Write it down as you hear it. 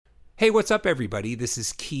Hey, what's up, everybody? This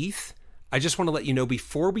is Keith. I just want to let you know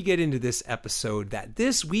before we get into this episode that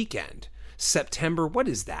this weekend, September, what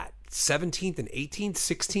is that? 17th and 18th,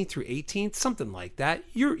 16th through 18th, something like that.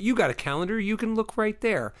 You got a calendar, you can look right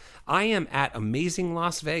there. I am at Amazing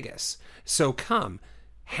Las Vegas. So come,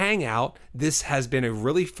 hang out. This has been a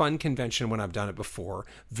really fun convention when I've done it before.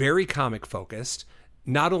 Very comic focused.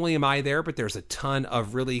 Not only am I there, but there's a ton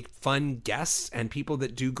of really fun guests and people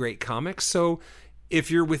that do great comics. So if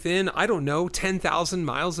you're within, 10,000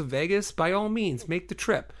 miles of Vegas, by all means, make the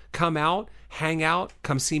trip. Come out, hang out,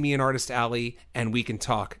 come see me in Artist Alley, and we can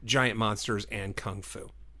talk giant monsters and kung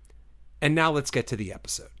fu. And now let's get to the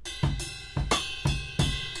episode.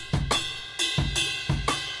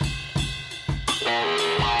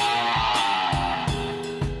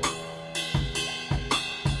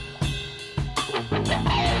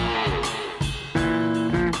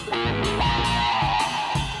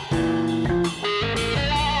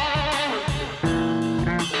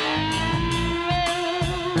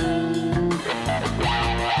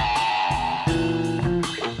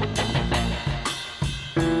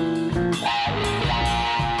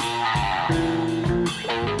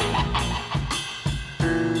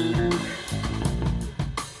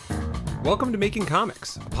 Welcome to Making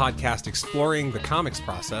Comics, a podcast exploring the comics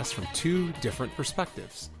process from two different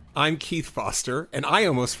perspectives. I'm Keith Foster, and I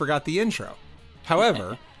almost forgot the intro.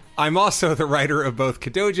 However, I'm also the writer of both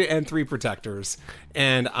Kadoja and Three Protectors,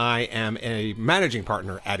 and I am a managing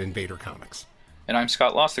partner at Invader Comics. And I'm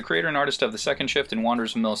Scott Loss, the creator and artist of The Second Shift and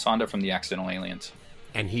Wanderers of Melisande from The Accidental Aliens.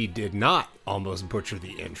 And he did not almost butcher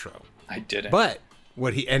the intro. I didn't. But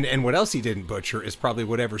what he and what else he didn't butcher is probably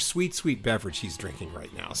whatever sweet beverage he's drinking right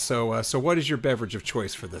now. So what is your beverage of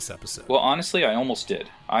choice for this episode? Well, honestly, I almost did.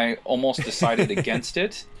 I almost decided against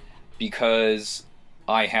it because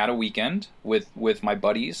I had a weekend with my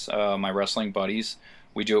buddies, my wrestling buddies.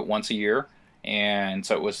 We do it once a year, and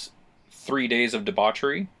so it was 3 days of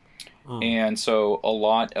debauchery. And so a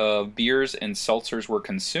lot of beers and seltzers were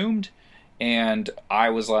consumed, and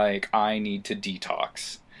I was like, I need to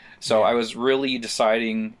detox. So I was really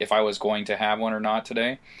deciding if I was going to have one or not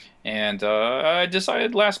today, and I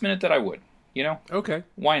decided last minute that I would. You know, okay,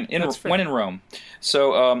 when in Rome.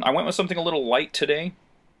 So I went with something a little light today.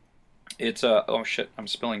 It's oh shit, I'm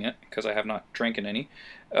spilling it because I have not drinking any.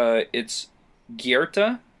 It's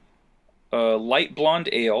Gierta, light blonde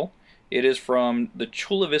ale. It is from the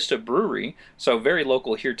Chula Vista Brewery, so very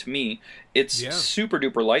local here to me. It's super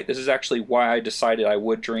duper light. This is actually why I decided I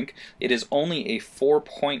would drink. It is only a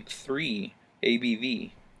 4.3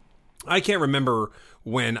 ABV. I can't remember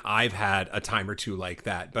when I've had a time or two like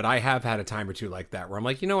that, but I have had a time or two like that where I'm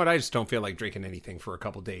like, you know what, I just don't feel like drinking anything for a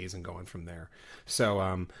couple days and going from there.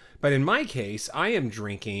 So, but in my case, I am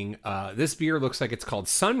drinking, this beer looks like it's called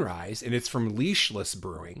Sunrise, and it's from Leashless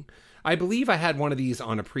Brewing. I believe I had one of these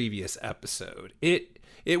on a previous episode. It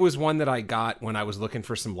was one that I got when I was looking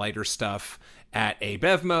for some lighter stuff at a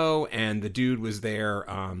Bevmo, and the dude was there.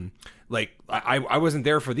 I wasn't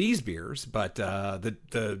there for these beers, but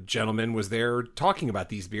the gentleman was there talking about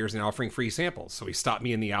these beers and offering free samples. So he stopped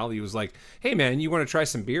me in the alley. He was like, "Hey man, you want to try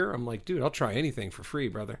some beer?" I'm like, "Dude, I'll try anything for free,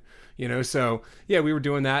 brother." You know, so yeah, we were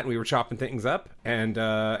doing that and we were chopping things up, and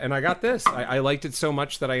I got this. I liked it so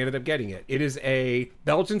much that I ended up getting it. It is a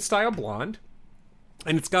Belgian style blonde,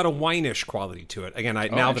 and it's got a wine-ish quality to it. Again,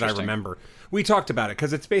 now that I remember, we talked about it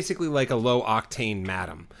because it's basically like a low octane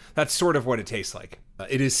Madam. That's sort of what it tastes like.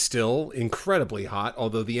 It is still incredibly hot,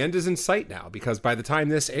 although the end is in sight now, because by the time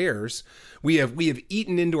this airs, we have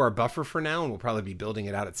eaten into our buffer for now, and we'll probably be building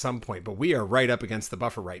it out at some point, but we are right up against the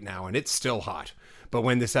buffer right now, and it's still hot. But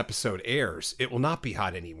when this episode airs, it will not be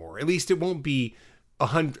hot anymore. At least it won't be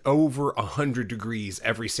over 100 degrees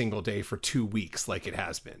every single day for 2 weeks like it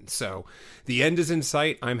has been. So the end is in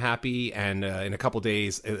sight. I'm happy, and in a couple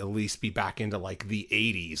days it'll at least be back into like the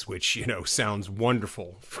 80s, which, you know, sounds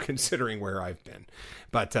wonderful considering where I've been.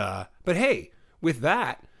 But hey, with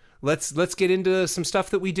that, let's get into some stuff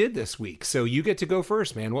that we did this week. So you get to go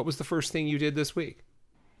first, man. What was the first thing you did this week?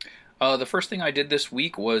 The first thing I did this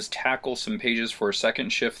week was tackle some pages for Second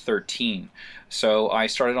Shift 13. So I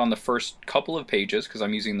started on the first couple of pages because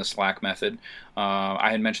I'm using the Slack method. I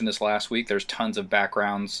had mentioned this last week. There's tons of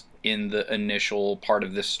backgrounds in the initial part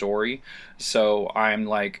of this story. So I'm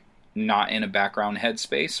like not in a background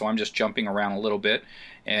headspace. So I'm just jumping around a little bit.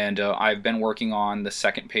 And I've been working on the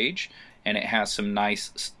second page, and it has some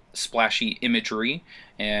nice splashy imagery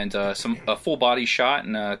and a full body shot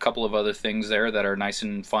and a couple of other things there that are nice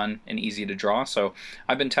and fun and easy to draw. So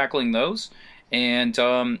I've been tackling those, and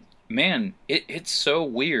man, it's so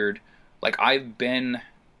weird. Like, I've been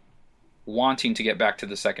wanting to get back to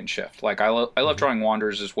the second shift. Like I love drawing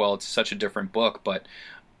Wanderers as well. It's such a different book, but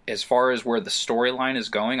as far as where the storyline is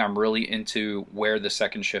going, I'm really into where the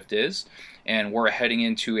second shift is, and we're heading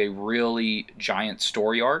into a really giant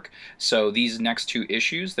story arc. So these next two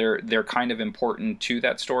issues, they're kind of important to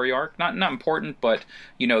that story arc. Not important, but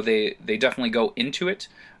they definitely go into it,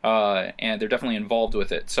 and they're definitely involved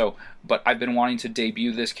with it. So, but I've been wanting to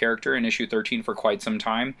debut this character in issue 13 for quite some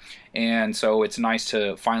time, and so it's nice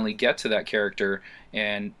to finally get to that character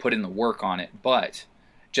and put in the work on it. But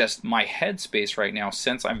just my headspace right now,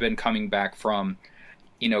 since I've been coming back from,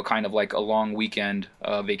 kind of like a long weekend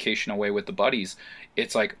vacation away with the buddies,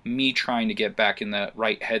 it's like me trying to get back in the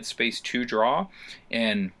right headspace to draw,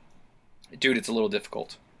 and dude, it's a little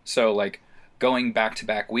difficult. So like going back to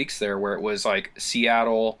back weeks there where it was like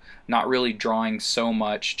Seattle, not really drawing so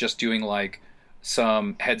much, just doing like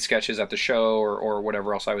some head sketches at the show or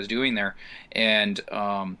whatever else I was doing there, and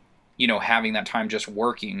having that time just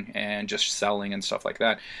working and just selling and stuff like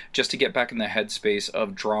that, just to get back in the headspace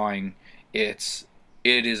of drawing, it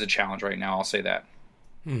is a challenge right now. I'll say that.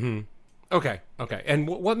 Mm-hmm. Okay. And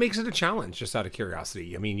what makes it a challenge? Just out of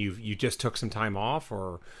curiosity. I mean, you just took some time off,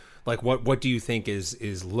 or like what do you think is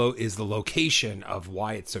the location of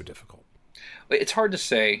why it's so difficult? It's hard to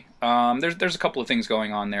say. There's a couple of things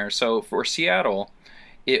going on there. So for Seattle,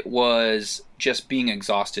 it was just being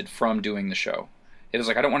exhausted from doing the show. It was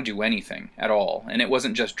like, I don't want to do anything at all. And it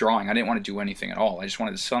wasn't just drawing. I didn't want to do anything at all. I just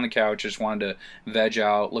wanted to sit on the couch. I just wanted to veg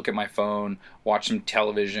out, look at my phone, watch some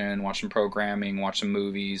television, watch some programming, watch some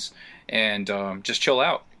movies, and just chill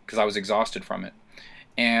out because I was exhausted from it.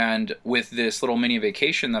 And with this little mini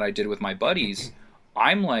vacation that I did with my buddies,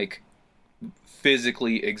 I'm like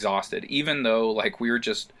physically exhausted, even though like we were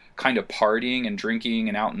just kind of partying and drinking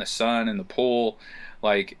and out in the sun and the pool.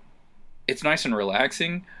 Like, it's nice and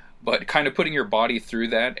relaxing, but kind of putting your body through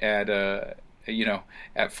that at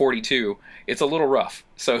 42, it's a little rough.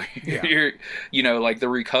 So Yeah. you're, like the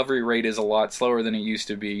recovery rate is a lot slower than it used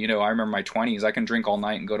to be. I remember my 20s, I can drink all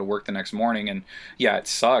night and go to work the next morning, and yeah, it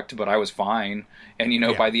sucked, but I was fine. And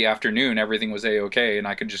Yeah. by the afternoon, everything was a-okay, and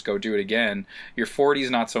I could just go do it again. Your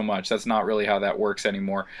 40s, not so much. That's not really how that works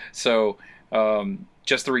anymore. So,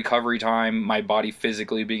 just the recovery time, my body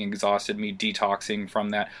physically being exhausted, me detoxing from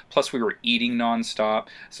that. Plus, we were eating nonstop.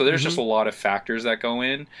 So there's just a lot of factors that go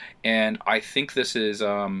in. And I think this is,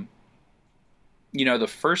 the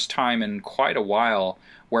first time in quite a while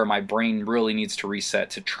where my brain really needs to reset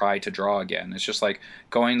to try to draw again. It's just like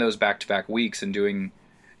going those back-to-back weeks and doing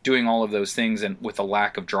all of those things, and with a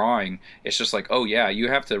lack of drawing, it's just like, oh yeah, you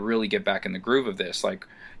have to really get back in the groove of this. Like,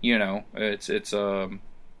 it's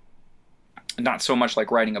not so much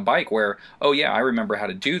like riding a bike where, oh yeah, I remember how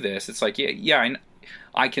to do this. It's like,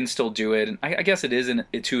 I can still do it. And I guess it is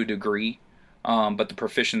to a degree, but the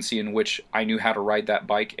proficiency in which I knew how to ride that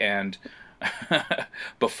bike and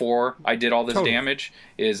before I did all this damage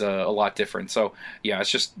is a lot different. So yeah,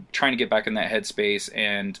 it's just trying to get back in that headspace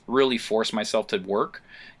and really force myself to work.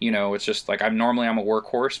 It's just like I'm a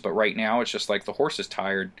workhorse, but right now it's just like the horse is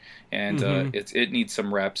tired, and it needs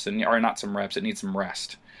some reps, or not some reps, it needs some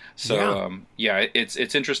rest. So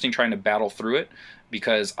it's interesting trying to battle through it,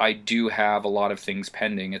 because I do have a lot of things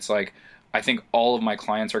pending. It's like I think all of my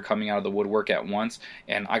clients are coming out of the woodwork at once,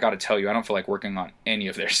 and I got to tell you, I don't feel like working on any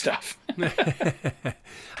of their stuff.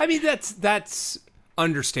 I mean, that's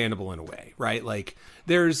understandable in a way, right? Like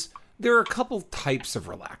there are a couple types of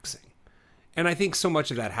relaxing. And I think so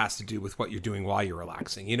much of that has to do with what you're doing while you're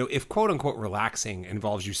relaxing. If quote unquote relaxing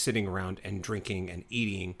involves you sitting around and drinking and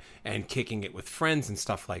eating and kicking it with friends and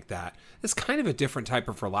stuff like that, it's kind of a different type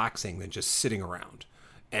of relaxing than just sitting around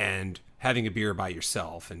and having a beer by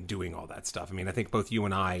yourself and doing all that stuff. I mean, I think both you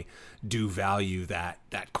and I do value that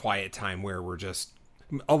quiet time where we're just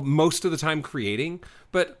most of the time creating,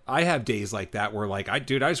 but I have days like that where like, I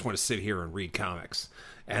just want to sit here and read comics.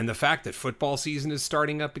 And the fact that football season is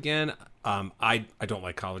starting up again, I don't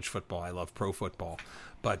like college football. I love pro football,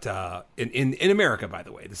 but in America, by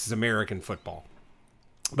the way, this is American football.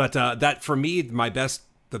 But that for me,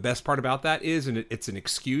 the best part about that is, and it's an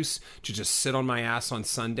excuse to just sit on my ass on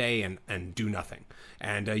Sunday and do nothing.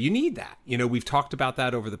 And you need that. We've talked about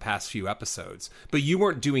that over the past few episodes, but you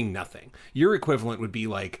weren't doing nothing. Your equivalent would be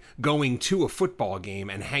like going to a football game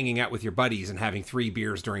and hanging out with your buddies and having 3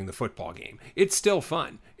 beers during the football game. It's still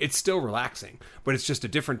fun. It's still relaxing, but it's just a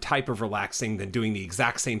different type of relaxing than doing the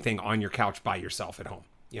exact same thing on your couch by yourself at home,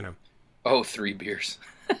 Oh, 3 beers.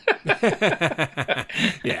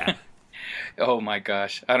 Yeah. Oh my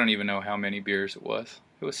gosh. I don't even know how many beers it was.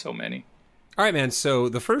 It was so many. All right, man. So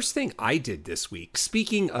the first thing I did this week,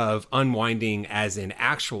 speaking of unwinding as in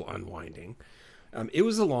actual unwinding, It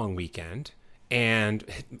was a long weekend, and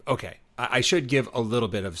okay, I should give a little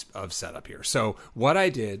bit of setup here. So what I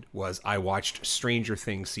did was I watched Stranger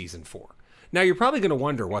Things season 4. Now you're probably going to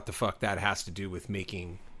wonder what the fuck that has to do with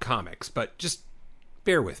making comics, but just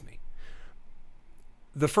bear with me.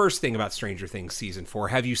 The first thing about Stranger Things season 4,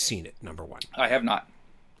 have you seen it? Number one. I have not.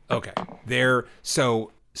 Okay.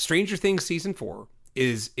 So Stranger Things season 4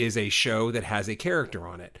 is a show that has a character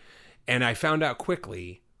on it. And I found out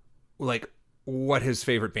quickly, like, what his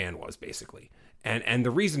favorite band was, basically. And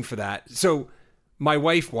the reason for that, so my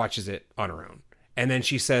wife watches it on her own. And then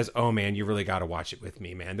she says, oh man, you really got to watch it with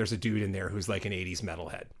me, man. There's a dude in there who's like an 80s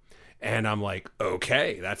metalhead. And I'm like,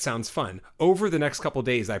 okay, that sounds fun. Over the next couple of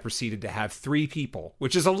days, I proceeded to have 3 people,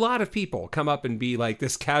 which is a lot of people, come up and be like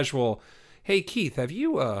this casual, hey, Keith, have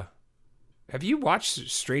you watched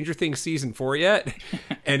Stranger Things season 4 yet?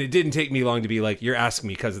 And it didn't take me long to be like, you're asking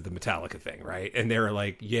me because of the Metallica thing, right? And they were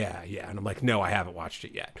like, yeah. And I'm like, no, I haven't watched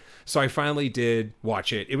it yet. So I finally did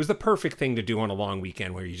watch it. It was the perfect thing to do on a long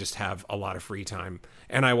weekend where you just have a lot of free time.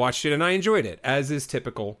 And I watched it and I enjoyed it, as is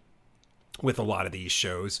typical with a lot of these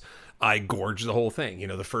shows. I gorged the whole thing. You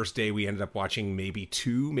know, the first day we ended up watching maybe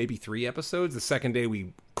 2, maybe 3 episodes. The second day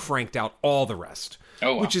we cranked out all the rest.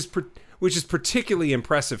 Oh, wow. Which is particularly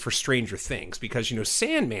impressive for Stranger Things because, you know,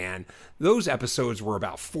 Sandman, those episodes were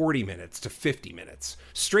about 40 minutes to 50 minutes.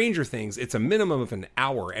 Stranger Things, it's a minimum of an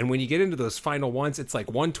hour. And when you get into those final ones, it's like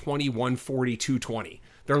 120, 140, 220.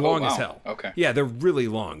 They're long as hell. Okay. Yeah, they're really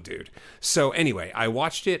long, dude. So anyway, I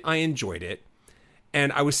watched it. I enjoyed it.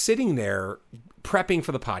 And I was sitting there prepping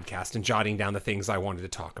for the podcast and jotting down the things I wanted to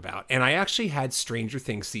talk about. And I actually had Stranger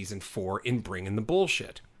Things season 4 in Bringing the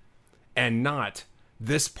Bullshit and not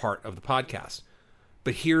this part of the podcast.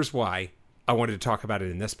 But here's why I wanted to talk about it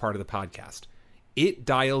in this part of the podcast. It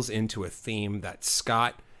dials into a theme that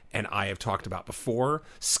Scott and I have talked about before.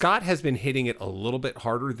 Scott has been hitting it a little bit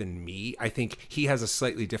harder than me. I think he has a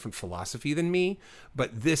slightly different philosophy than me,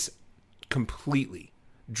 but this completely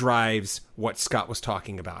drives what Scott was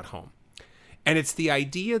talking about home. And it's the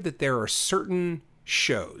idea that there are certain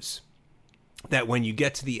shows that when you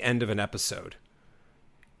get to the end of an episode,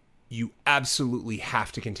 you absolutely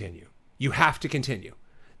have to continue. You have to continue.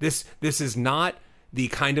 This is not the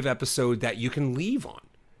kind of episode that you can leave on.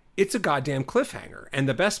 It's a goddamn cliffhanger. And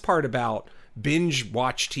the best part about binge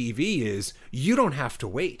watch TV is you don't have to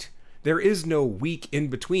wait. There is no week in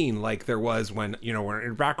between like there was when, you know,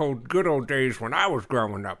 when back old good old days when I was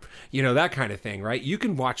growing up, you know, that kind of thing, right? You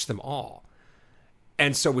can watch them all.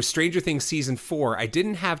 And so with Stranger Things season 4, I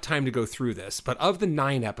didn't have time to go through this, but of the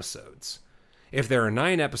 9 episodes, if there are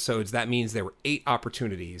 9 episodes, that means there were 8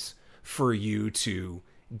 opportunities for you to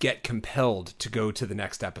get compelled to go to the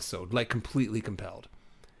next episode, like completely compelled.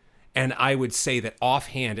 And I would say that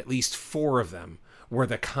offhand, at least 4 of them were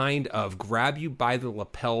the kind of grab you by the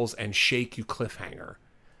lapels and shake you cliffhanger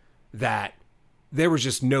that there was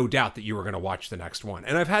just no doubt that you were going to watch the next one.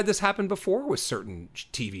 And I've had this happen before with certain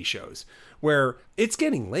TV shows where it's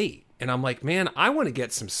getting late and I'm like, man, I want to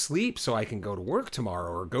get some sleep so I can go to work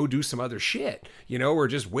tomorrow or go do some other shit, you know, or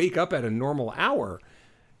just wake up at a normal hour.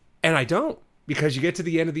 And I don't, because you get to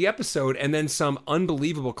the end of the episode and then some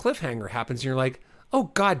unbelievable cliffhanger happens and you're like,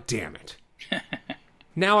 oh, God damn it.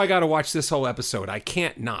 Now I got to watch this whole episode. I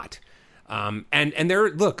can't not. And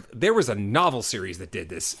there was a novel series that did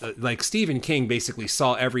this. Like Stephen King basically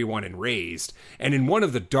saw everyone in Raised. And in one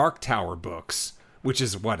of the Dark Tower books, which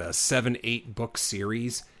is what, a 7-8 book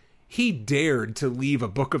series, he dared to leave a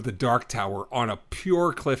book of the Dark Tower on a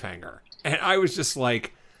pure cliffhanger. And I was just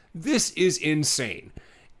like, this is insane.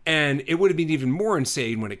 And it would have been even more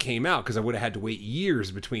insane when it came out because I would have had to wait years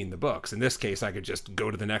between the books. In this case, I could just go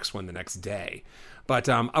to the next one the next day. But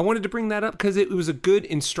I wanted to bring that up because it was a good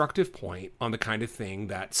instructive point on the kind of thing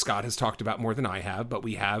that Scott has talked about more than I have, but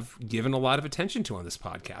we have given a lot of attention to on this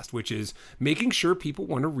podcast, which is making sure people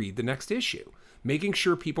want to read the next issue, making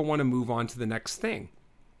sure people want to move on to the next thing.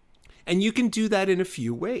 And you can do that in a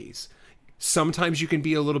few ways. Sometimes you can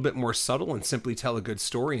be a little bit more subtle and simply tell a good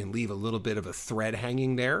story and leave a little bit of a thread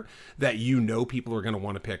hanging there that you know people are going to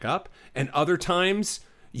want to pick up. And other times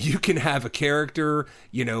you can have a character,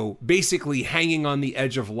 you know, basically hanging on the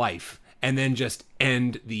edge of life and then just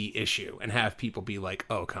end the issue and have people be like,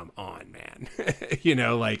 oh, come on, man. You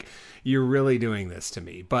know, like, you're really doing this to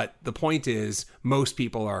me. But the point is, most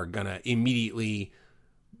people are going to immediately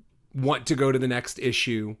want to go to the next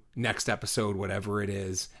issue, next episode, whatever it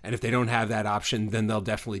is. And if they don't have that option, then they'll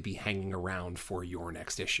definitely be hanging around for your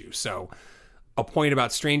next issue. So a point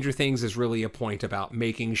about Stranger Things is really a point about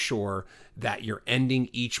making sure that you're ending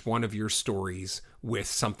each one of your stories with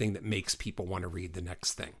something that makes people want to read the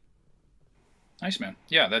next thing. Nice, man.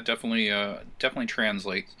 Yeah, that definitely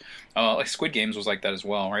translates. Like Squid Games was like that as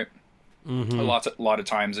well, right? A lot of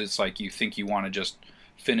times it's like you think you want to just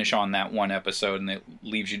finish on that one episode, and it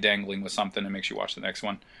leaves you dangling with something and makes you watch the next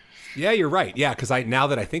one. Yeah, you're right. Yeah, because now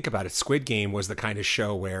that I think about it, Squid Game was the kind of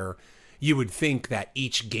show where you would think that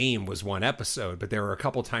each game was one episode, but there were a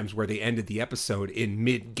couple times where they ended the episode in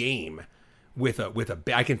mid-game with a.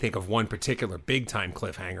 I can think of one particular big time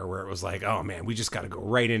cliffhanger where it was like, oh man, we just got to go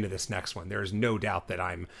right into this next one. There's no doubt that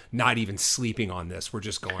I'm not even sleeping on this. We're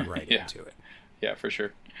just going right Yeah. into it. Yeah, for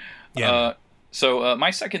sure. Yeah. So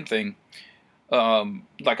my second thing,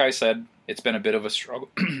 like I said, it's been a bit of a struggle.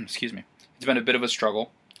 Excuse me. It's been a bit of a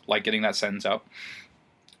struggle, like getting that sentence out.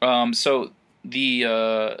 So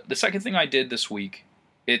the second thing I did this week,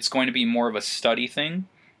 it's going to be more of a study thing.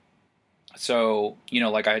 So,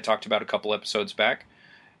 like I had talked about a couple episodes back,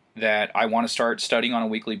 that I want to start studying on a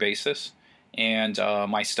weekly basis. And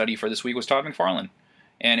my study for this week was Todd McFarlane.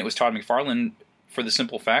 And it was Todd McFarlane for the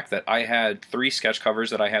simple fact that I had 3 sketch covers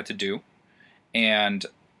that I had to do. And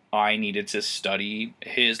I needed to study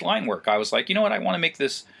his line work. I was like, you know what, I want to make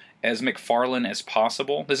this as McFarlane as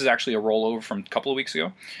possible. This is actually a rollover from a couple of weeks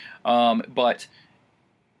ago. But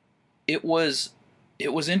it was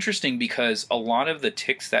interesting because a lot of the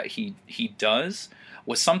ticks that he does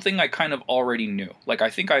was something I kind of already knew. Like, I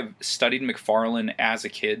think I've studied McFarlane as a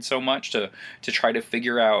kid so much to try to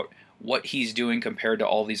figure out what he's doing compared to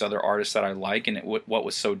all these other artists that I like, and what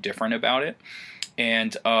was so different about it.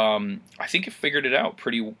 And I think it figured it out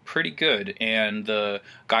pretty good. And the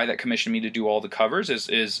guy that commissioned me to do all the covers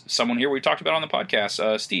is someone here we talked about on the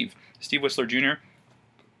podcast, Steve Whistler Jr.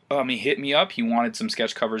 He hit me up. He wanted some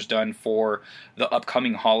sketch covers done for the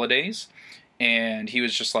upcoming holidays. And he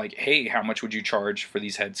was just like, hey, how much would you charge for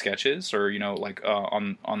these head sketches? Or,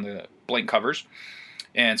 on the blank covers.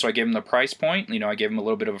 And so I gave him the price point. I gave him a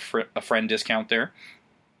little bit of a friend discount there.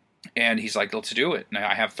 And he's like, let's do it. Now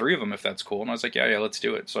I have 3 of them if that's cool. And I was like, yeah, let's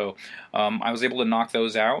do it. So I was able to knock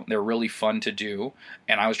those out. They're really fun to do.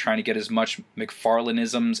 And I was trying to get as much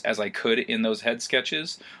McFarlanisms as I could in those head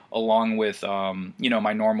sketches, along with,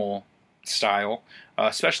 my normal style.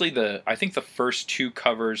 Especially I think the first 2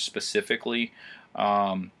 covers specifically,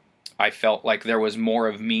 I felt like there was more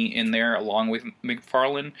of me in there along with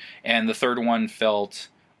McFarlane. And the third one felt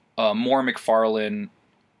more McFarlane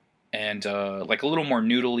and like a little more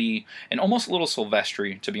noodly and almost a little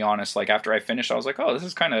Silvestri, to be honest. Like, after I finished, I was like, oh, this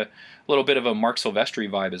is kind of a little bit of a Mark Silvestri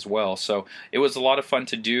vibe as well. So it was a lot of fun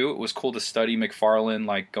to do. It was cool to study McFarlane,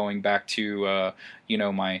 like going back to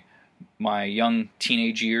my young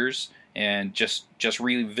teenage years, and just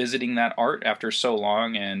revisiting that art after so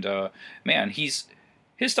long. And man, his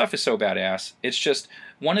stuff is so badass. It's just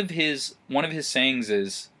one of his sayings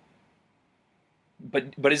is,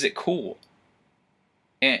 but is it cool?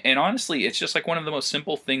 And honestly, it's just like one of the most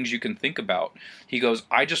simple things you can think about. He goes,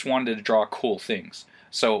 I just wanted to draw cool things.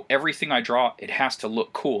 So everything I draw, it has to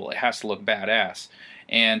look cool. It has to look badass.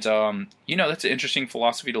 And, that's an interesting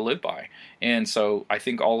philosophy to live by. And so I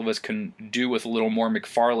think all of us can do with a little more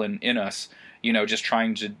McFarlane in us, just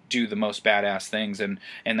trying to do the most badass things. And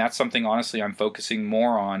that's something, honestly, I'm focusing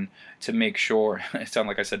more on to make sure, it sounded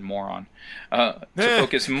like I said moron, to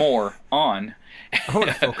focus more on. I want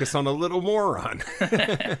to focus on a little moron.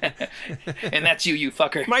 And that's you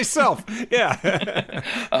fucker. Myself, yeah.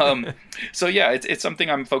 So yeah, it's something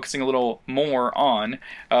I'm focusing a little more on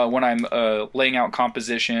when I'm laying out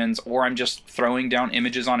compositions, or I'm just throwing down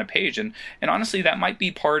images on a page. And honestly, that might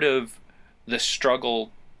be part of the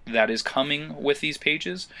struggle that is coming with these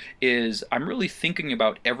pages, is I'm really thinking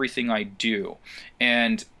about everything I do.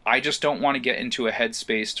 And I just don't want to get into a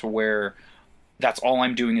headspace to where that's all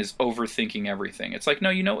I'm doing is overthinking everything. It's like, no,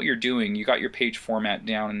 you know what you're doing. You got your page format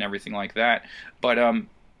down and everything like that. But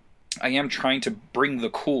I am trying to bring the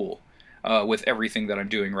cool with everything that I'm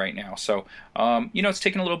doing right now. So, it's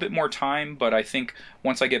taking a little bit more time, but I think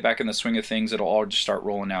once I get back in the swing of things, it'll all just start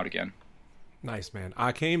rolling out again. Nice, man.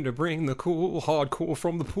 I came to bring the cool, hardcore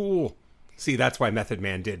from the pool. See, that's why Method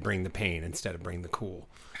Man did bring the pain instead of bring the cool.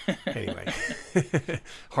 Anyway,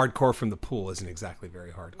 hardcore from the pool isn't exactly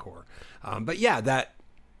very hardcore. But yeah,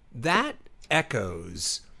 that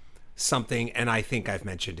echoes something, and I think I've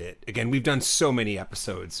mentioned it. Again, we've done so many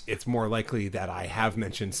episodes, it's more likely that I have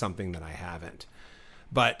mentioned something that I haven't.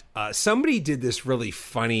 But somebody did this really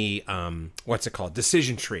funny, what's it called?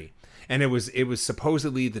 Decision tree. And it was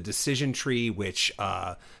supposedly the decision tree which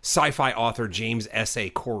sci-fi author James S.A.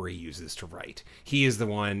 Corey uses to write. He is the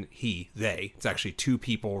one, they, it's actually 2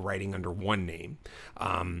 people writing under one name,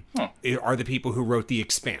 are the people who wrote The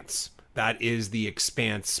Expanse. That is the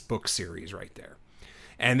Expanse book series right there.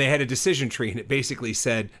 And they had a decision tree, and it basically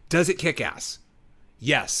said, does it kick ass?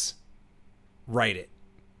 Yes, write it.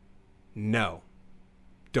 No,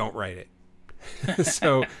 don't write it.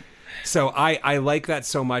 So I like that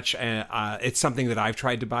so much. It's something that I've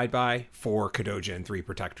tried to abide by for Kadoja and Three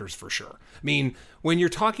Protectors for sure. I mean, when you're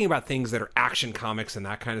talking about things that are action comics and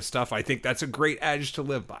that kind of stuff, I think that's a great edge to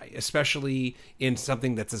live by, especially in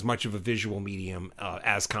something that's as much of a visual medium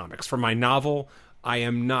as comics. For my novel, I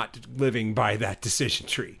am not living by that decision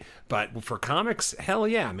tree. But for comics, hell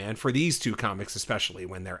yeah, man. For these two comics, especially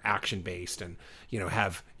when they're action based and,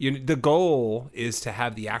 the goal is to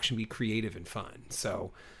have the action be creative and fun.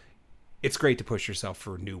 So it's great to push yourself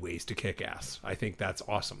for new ways to kick ass. I think that's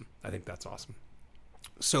awesome.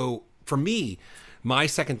 So for me, my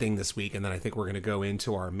second thing this week, and then I think we're going to go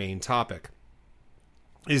into our main topic,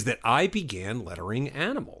 is that I began lettering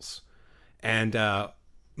animals. And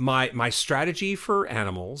my strategy for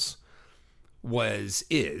animals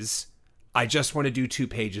is I just want to do 2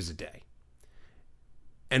 pages a day.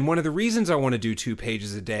 And one of the reasons I want to do 2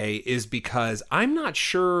 pages a day is because I'm not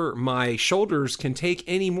sure my shoulders can take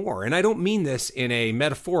any more. And I don't mean this in a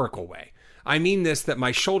metaphorical way. I mean this that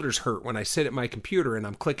my shoulders hurt when I sit at my computer and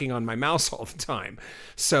I'm clicking on my mouse all the time.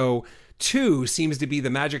 So 2 seems to be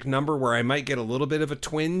the magic number where I might get a little bit of a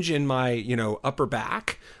twinge in my, upper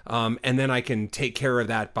back. And then I can take care of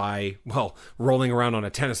that by, rolling around on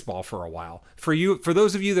a tennis ball for a while. For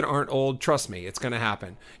those of you that aren't old, trust me, it's going to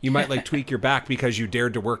happen. You might tweak your back because you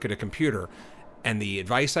dared to work at a computer. And the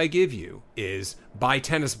advice I give you is buy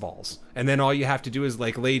tennis balls. And then all you have to do is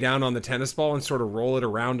lay down on the tennis ball and sort of roll it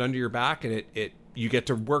around under your back. And you get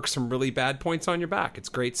to work some really bad points on your back. It's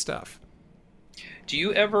great stuff. Do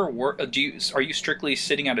you ever work? Are you strictly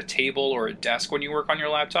sitting at a table or a desk when you work on your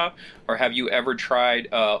laptop, or have you ever tried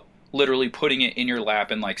literally putting it in your lap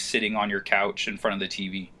and sitting on your couch in front of the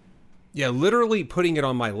TV? Yeah, literally putting it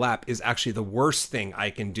on my lap is actually the worst thing I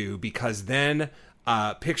can do, because then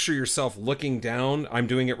picture yourself looking down. I'm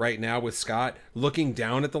doing it right now with Scott, looking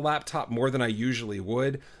down at the laptop more than I usually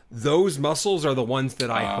would. Those muscles are the ones that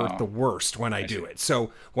I hurt the worst when I do it.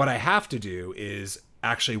 So what I have to do is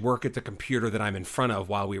actually work at the computer that I'm in front of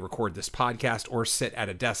while we record this podcast, or sit at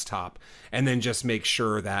a desktop, and then just make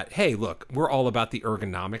sure that, hey, look, we're all about the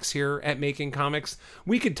ergonomics here at Making Comics.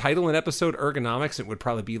 We could title an episode Ergonomics. It would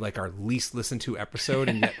probably be our least listened to episode,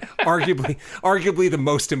 and yet arguably the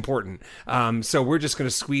most important. So we're just going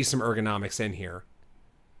to squeeze some ergonomics in here.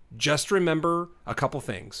 Just remember a couple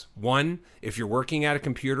things. One, if you're working at a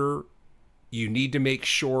computer, you need to make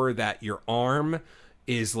sure that your arm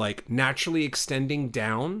is naturally extending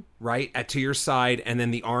down, right, to your side, and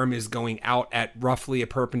then the arm is going out at roughly a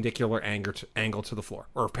perpendicular angle to the floor,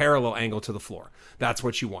 or a parallel angle to the floor. That's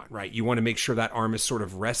what you want, right? You want to make sure that arm is sort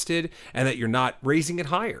of rested and that you're not raising it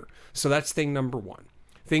higher. So that's thing number 1.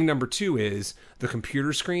 Thing number 2 is the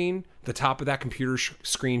computer screen. The top of that computer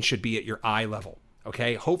screen should be at your eye level,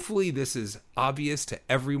 okay? Hopefully this is obvious to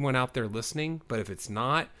everyone out there listening, but if it's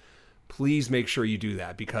not, please make sure you do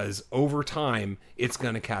that, because over time, it's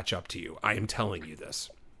going to catch up to you. I am telling you this.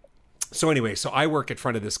 So anyway, I work in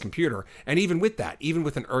front of this computer, and even with that, even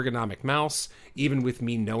with an ergonomic mouse, even with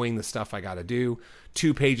me knowing the stuff I got to do,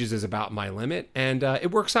 2 pages is about my limit, and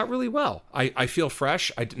it works out really well. I feel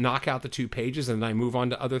fresh. I knock out the 2 pages, and then I move on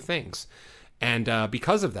to other things. And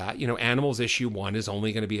because of that, Animals issue 1 is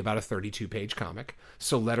only going to be about a 32-page comic,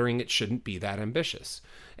 so lettering it shouldn't be that ambitious.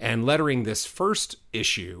 And lettering this first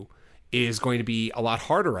issue is going to be a lot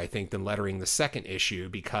harder, I think, than lettering the second issue,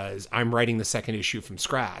 because I'm writing the second issue from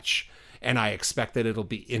scratch, and I expect that it'll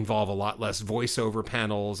involve a lot less voiceover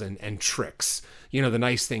panels and tricks. The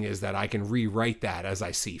nice thing is that I can rewrite that as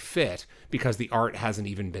I see fit, because the art hasn't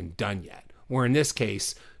even been done yet. Where in this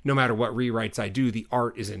case, no matter what rewrites I do, the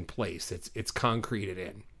art is in place. It's concreted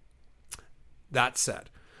in. That said,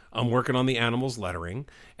 I'm working on the animals lettering,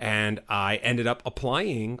 and I ended up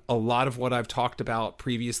applying a lot of what I've talked about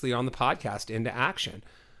previously on the podcast into action.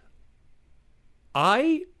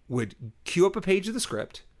 I would queue up a page of the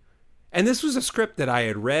script, and this was a script that I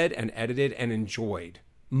had read and edited and enjoyed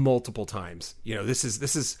multiple times. This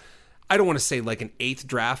is I don't want to say an 8th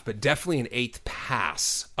draft, but definitely an 8th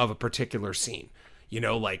pass of a particular scene.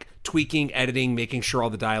 Tweaking, editing, making sure all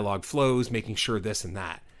the dialogue flows, making sure this and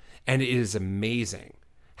that. And it is amazing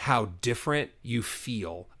how different you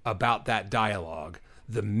feel about that dialogue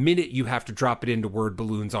the minute you have to drop it into word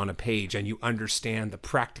balloons on a page and you understand the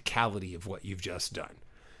practicality of what you've just done.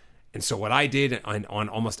 And so what I did on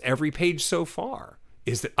almost every page so far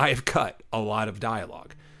is that I have cut a lot of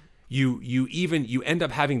dialogue. You end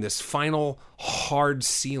up having this final hard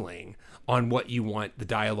ceiling on what you want the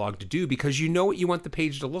dialogue to do, because you know what you want the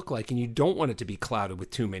page to look like, and you don't want it to be clouded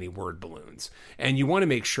with too many word balloons. And you want to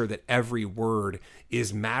make sure that every word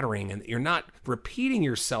is mattering and that you're not repeating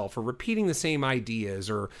yourself or repeating the same ideas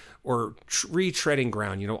or retreading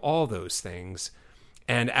ground, all those things.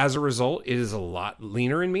 And as a result, it is a lot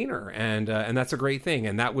leaner and meaner, and that's a great thing.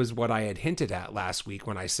 And that was what I had hinted at last week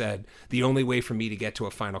when I said the only way for me to get to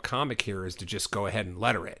a final comic here is to just go ahead and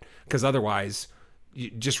letter it, because otherwise,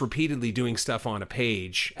 just repeatedly doing stuff on a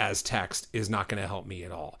page as text is not going to help me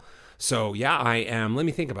at all. So yeah, I am, let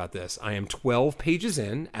me think about this. I am 12 pages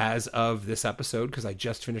in as of this episode, because I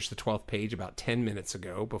just finished the 12th page about 10 minutes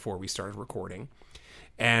ago before we started recording.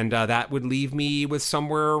 And that would leave me with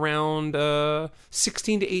somewhere around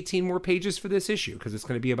 16 to 18 more pages for this issue, because it's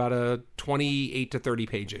going to be about a 28 to 30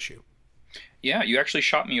 page issue. Yeah, you actually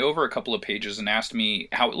shot me over a couple of pages and asked me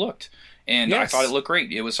how it looked. And Yes. I thought it looked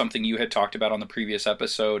great. It was something you had talked about on the previous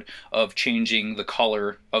episode of changing the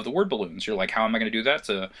color of the word balloons. You're like, how am I going to do that? It's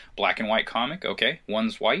a black and white comic. Okay,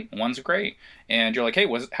 one's white, one's gray. And you're like, hey,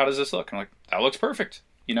 how does this look? And I'm like, that looks perfect.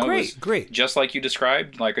 It was Great. just like you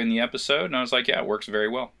described, like in the episode. And I was like, yeah, it works very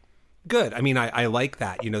well. Good. I mean, I like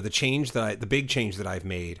that. The big change that I've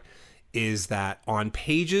made is that on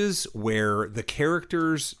pages where the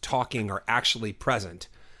characters talking are actually present,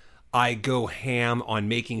 I go ham on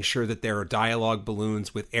making sure that there are dialogue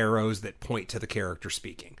balloons with arrows that point to the character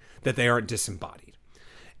speaking, that they aren't disembodied.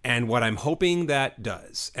 And what I'm hoping that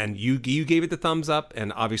does, and you gave it the thumbs up,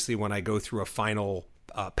 and obviously when I go through a final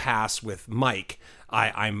pass with Mike,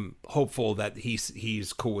 I'm hopeful that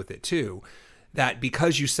he's cool with it too. That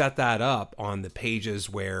because you set that up on the pages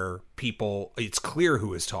where it's clear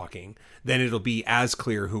who is talking, then it'll be as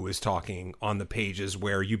clear who is talking on the pages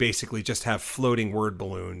where you basically just have floating word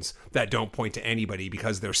balloons that don't point to anybody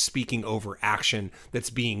because they're speaking over action that's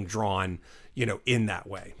being drawn, in that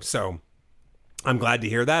way. So I'm glad to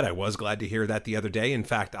hear that. I was glad to hear that the other day. In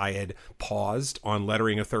fact, I had paused on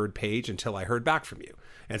lettering a third page until I heard back from you.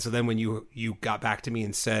 And so then when you got back to me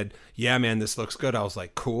and said, yeah, man, this looks good, I was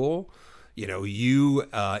like, cool. You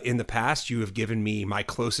in the past, you have given me my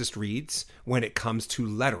closest reads when it comes to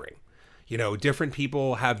lettering. Different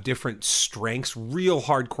people have different strengths, real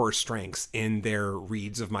hardcore strengths in their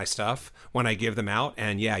reads of my stuff when I give them out.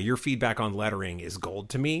 And yeah, your feedback on lettering is gold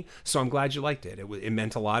to me. So I'm glad you liked it. It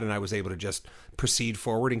meant a lot, and I was able to just proceed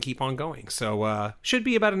forward and keep on going. So should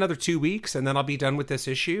be about another 2 weeks, and then I'll be done with this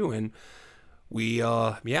issue. And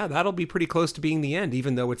that'll be pretty close to being the end,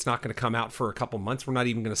 even though it's not going to come out for a couple months. We're not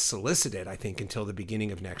even going to solicit it, I think, until the beginning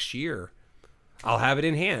of next year. I'll have it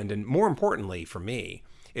in hand. And more importantly for me,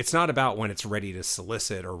 it's not about when it's ready to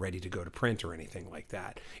solicit or ready to go to print or anything like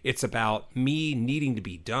that. It's about me needing to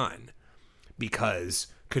be done, because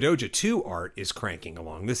Kadoja 2 art is cranking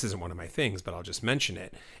along. This isn't one of my things, but I'll just mention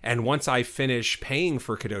it. And once I finish paying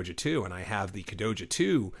for Kadoja 2 and I have the Kadoja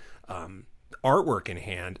 2 artwork in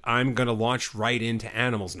hand, I'm going to launch right into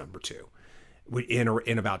Animals #2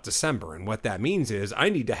 in about December. And what that means is I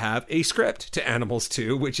need to have a script to Animals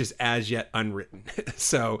 2, which is as yet unwritten.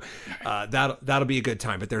 So that'll be a good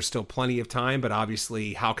time, but there's still plenty of time. But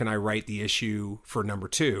obviously, how can I write the issue for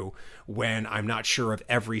 #2 when I'm not sure of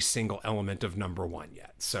every single element of #1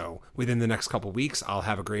 yet? So within the next couple weeks, I'll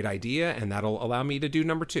have a great idea, and that'll allow me to do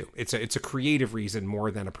 #2. It's a creative reason more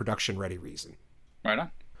than a production ready reason. Right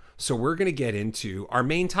on. So we're going to get into our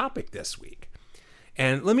main topic this week.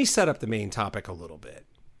 And let me set up the main topic a little bit,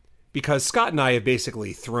 because Scott and I have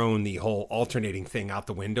basically thrown the whole alternating thing out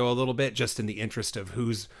the window a little bit, just in the interest of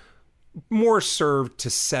who's more served to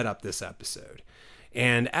set up this episode.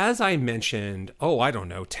 And as I mentioned,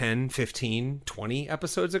 10, 15, 20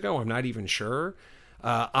 episodes ago, I'm not even sure,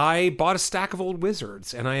 I bought a stack of old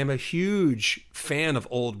Wizards, and I am a huge fan of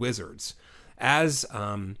old Wizards. As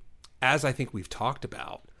I think we've talked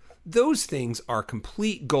about, those things are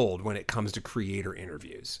complete gold when it comes to creator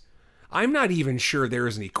interviews. I'm not even sure there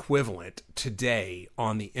is an equivalent today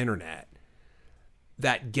on the internet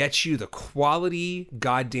that gets you the quality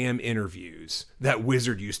goddamn interviews that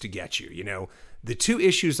Wizard used to get you. The 2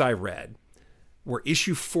 issues I read were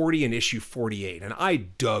issue 40 and issue 48, and I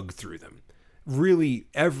dug through them. Really,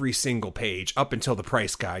 every single page up until the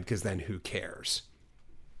price guide, because then who cares?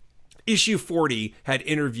 Issue 40 had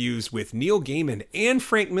interviews with Neil Gaiman and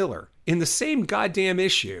Frank Miller in the same goddamn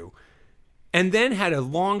issue, and then had a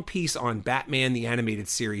long piece on Batman the Animated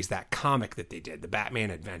Series, that comic that they did, the Batman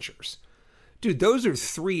Adventures. Dude, those are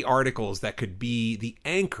 3 articles that could be the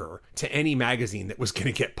anchor to any magazine that was going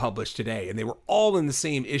to get published today. And they were all in the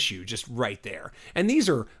same issue, just right there. And these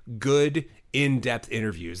are good, in-depth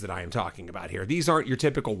interviews that I am talking about here. These aren't your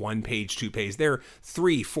typical 1-page, 2-page. They're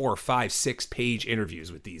 3, 4, 5, 6-page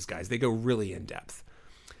interviews with these guys. They go really in-depth.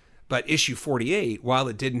 But issue 48, while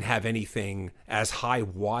it didn't have anything as high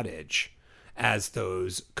wattage as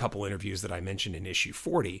those couple interviews that I mentioned in issue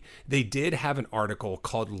 40, they did have an article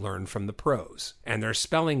called Learn from the Pros, and they're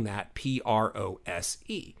spelling that Prose.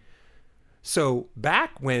 So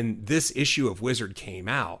back when this issue of Wizard came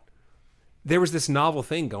out, there was this novel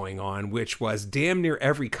thing going on, which was damn near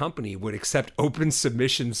every company would accept open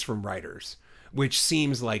submissions from writers, which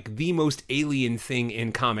seems like the most alien thing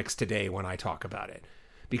in comics today when I talk about it,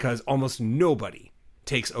 because almost nobody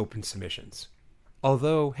takes open submissions.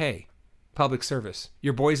 Although, hey, public service,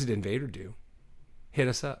 your boys at Invader do. Hit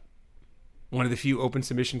us up. One of the few open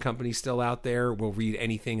submission companies still out there. Will read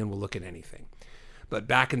anything and will look at anything. But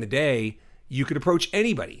back in the day, you could approach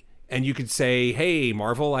anybody and you could say, hey,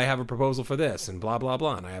 Marvel, I have a proposal for this, and blah, blah,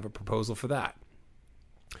 blah, and I have a proposal for that.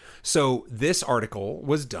 So this article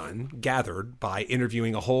was gathered by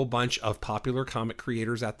interviewing a whole bunch of popular comic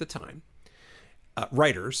creators at the time,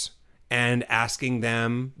 writers, and asking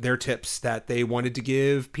them their tips that they wanted to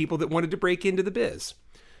give people that wanted to break into the biz.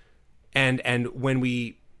 And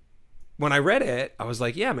when I read it, I was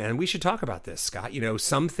like, yeah, man, we should talk about this, Scott. You know,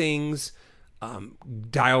 some things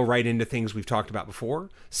dial right into things we've talked about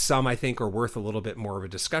before. Some I think are worth a little bit more of a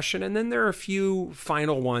discussion. And then there are a few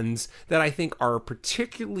final ones that I think are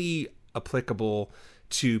particularly applicable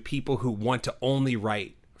to people who want to only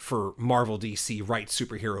write for Marvel, DC, write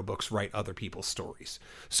superhero books, write other people's stories.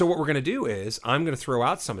 So what we're going to do is I'm going to throw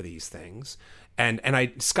out some of these things, and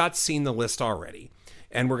Scott's seen the list already,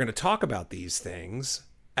 and we're going to talk about these things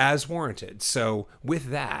as warranted. So with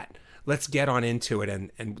that, let's get on into it,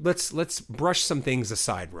 and let's brush some things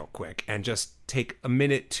aside real quick and just take a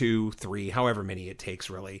minute, 2, 3, however many it takes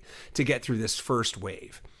really, to get through this first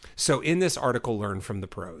wave. So in this article, Learn from the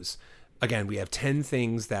Pros, again, we have 10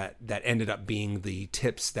 things that ended up being the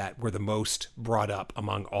tips that were the most brought up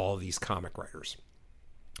among all these comic writers.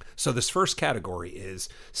 So this first category is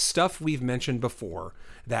stuff we've mentioned before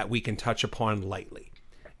that we can touch upon lightly.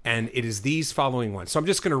 And it is these following ones. So I'm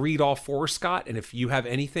just going to read all 4, Scott, and if you have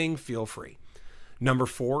anything, feel free. Number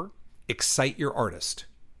 4, excite your artist.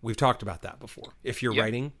 We've talked about that before. If you're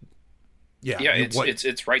writing,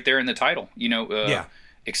 it's right there in the title. You know,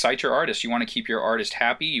 excite your artist. You want to keep your artist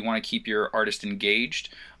happy. You want to keep your artist engaged.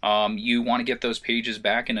 You want to get those pages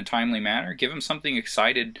back in a timely manner. Give them something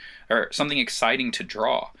excited or something exciting to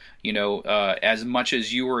draw. You know, as much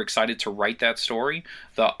as you were excited to write that story,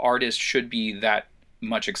 the artist should be that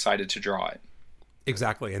much excited to draw it.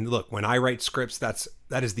 Exactly. And look, when I write scripts, that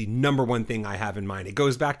is the number one thing I have in mind. It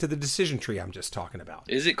goes back to the decision tree I'm just talking about.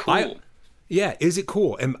 Is it cool? Yeah, is it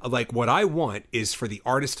cool? And like what I want is for the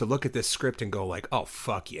artist to look at this script and go like, oh,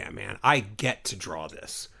 fuck yeah, man. I get to draw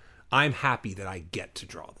this. I'm happy that I get to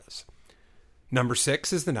draw this. Number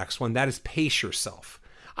 6 is the next one. That is pace yourself.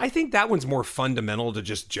 I think that one's more fundamental to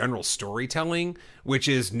just general storytelling, which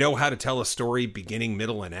is know how to tell a story beginning,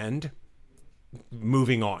 middle, and end.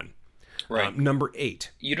 Moving on. Right. Number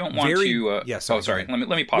 8. You don't want to... yes. Oh, sorry. Let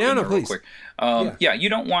me pop in there real quick. Yeah, you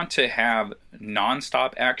don't want to have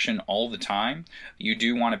nonstop action all the time. You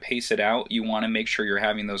do want to pace it out. You want to make sure you're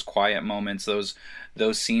having those quiet moments, those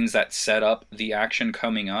scenes that set up the action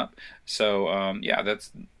coming up. So,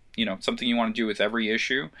 that's something you want to do with every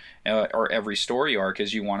issue or every story arc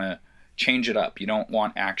is you want to change it up. You don't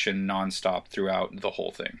want action nonstop throughout the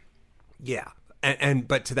whole thing. Yeah.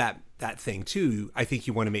 But to that thing too, I think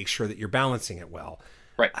you want to make sure that you're balancing it well.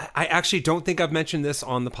 Right. I actually don't think I've mentioned this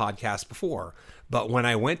on the podcast before, but when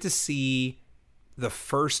I went to see the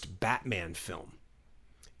first Batman film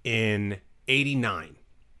in 89,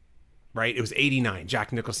 right? It was 89,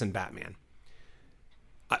 Jack Nicholson Batman.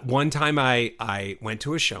 One time I went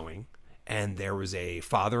to a showing and there was a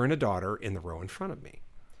father and a daughter in the row in front of me.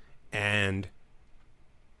 And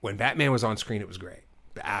when Batman was on screen, it was great.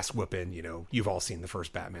 The ass whooping, you've all seen the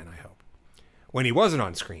first Batman, I hope. When he wasn't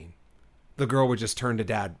on screen, the girl would just turn to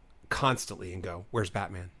dad constantly and go, where's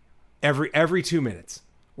Batman? Every 2 minutes,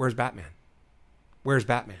 where's Batman? Where's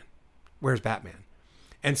Batman? Where's Batman?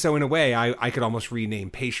 And so in a way, I could almost rename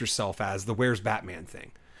Pace Yourself as the where's Batman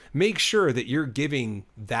thing. Make sure that you're giving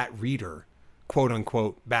that reader, quote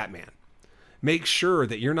unquote, Batman. Make sure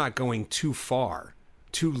that you're not going too far,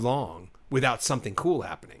 too long, without something cool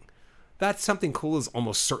happening. That something cool is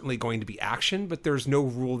almost certainly going to be action, but there's no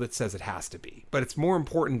rule that says it has to be. But it's more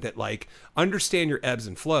important that, understand your ebbs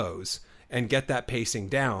and flows and get that pacing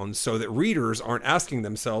down so that readers aren't asking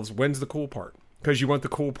themselves, when's the cool part? Because you want the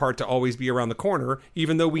cool part to always be around the corner,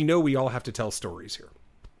 even though we know we all have to tell stories here.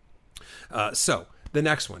 So the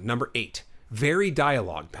next one, number 8, vary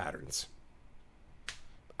dialogue patterns.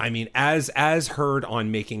 I mean, as heard on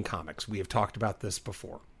Making Comics, we have talked about this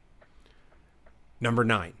before. Number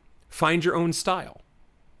 9, find your own style.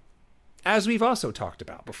 As we've also talked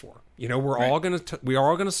about before, you know, we are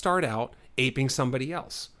all gonna start out aping somebody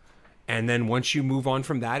else, and then once you move on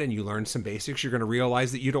from that and you learn some basics, you're going to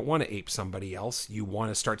realize that you don't want to ape somebody else. You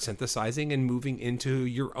want to start synthesizing and moving into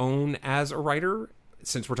your own as a writer.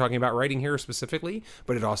 Since we're talking about writing here specifically,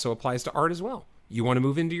 but it also applies to art as well. You want to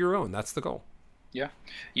move into your own. That's the goal. Yeah,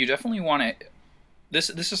 you definitely want to. This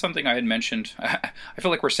is something I had mentioned. I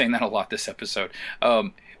feel like we're saying that a lot this episode,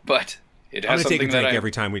 but it has something that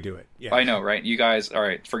every time we do it. Yeah, I know, right? You guys, all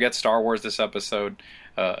right? Forget Star Wars this episode.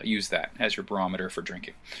 Use that as your barometer for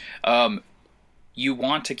drinking. You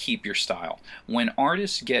want to keep your style. When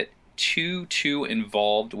artists get too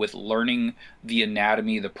involved with learning the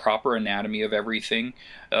anatomy, the proper anatomy of everything,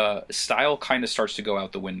 style kind of starts to go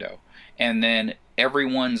out the window, and then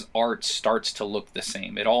everyone's art starts to look the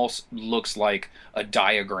same. It all looks like a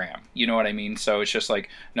diagram. You know what I mean? So it's just like,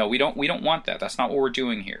 no, we don't want that. That's not what we're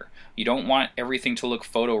doing here. You don't want everything to look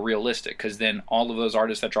photorealistic, because then all of those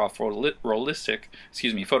artists that draw photorealistic, it's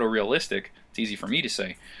easy for me to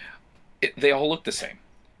say, they all look the same.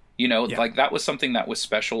 You know, like that was something that was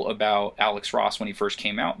special about Alex Ross when he first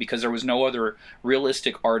came out, because there was no other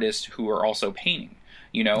realistic artist who were also painting,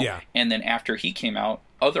 you know? Yeah. And then after he came out,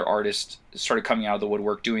 other artists started coming out of the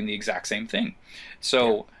woodwork doing the exact same thing.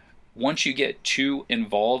 So once you get too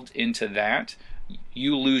involved into that,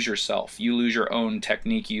 you lose yourself. You lose your own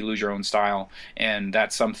technique. You lose your own style. And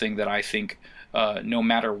that's something that I think no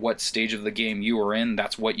matter what stage of the game you are in,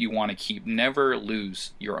 that's what you want to keep. Never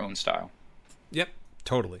lose your own style. Yep,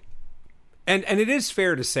 totally. And it is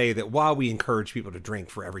fair to say that while we encourage people to drink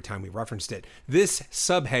for every time we referenced it, this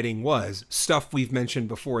subheading was stuff we've mentioned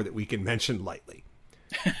before that we can mention lightly.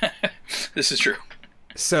 This is true.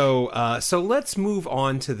 So let's move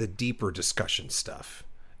on to the deeper discussion stuff,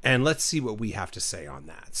 and let's see what we have to say on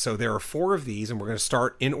that. So there are 4 of these, and we're going to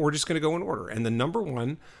start in, or just going to go in order. And the number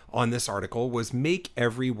 1 on this article was make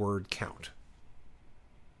every word count.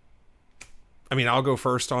 I mean, I'll go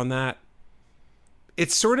first on that.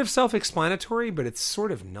 It's sort of self-explanatory, but it's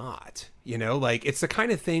sort of not, you know, like it's the kind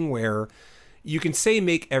of thing where you can say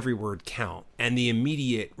make every word count, and the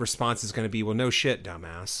immediate response is going to be, well, no shit,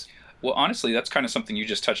 dumbass. Well, honestly, that's kind of something you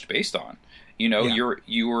just touched based on. You know,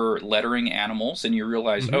 you were lettering animals, and you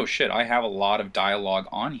realized, oh shit, I have a lot of dialogue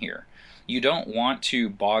on here. You don't want to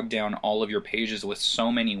bog down all of your pages with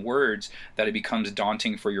so many words that it becomes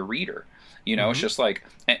daunting for your reader. You know, it's just like,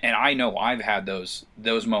 and I know I've had those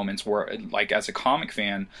moments where, like, as a comic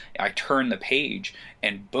fan, I turn the page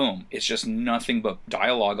and boom, it's just nothing but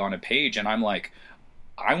dialogue on a page, and I'm like,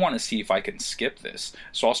 I want to see if I can skip this.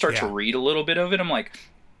 So I'll start to read a little bit of it. I'm like,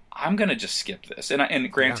 I'm gonna just skip this.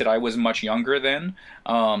 And granted, I was much younger then,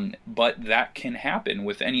 but that can happen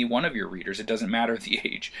with any one of your readers. It doesn't matter the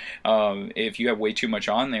age. If you have way too much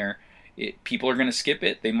on there, people are going to skip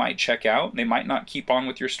it. They might check out. They might not keep on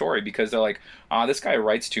with your story because they're like, this guy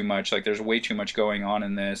writes too much. Like, there's way too much going on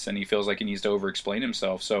in this, and he feels like he needs to over-explain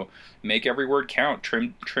himself. So make every word count.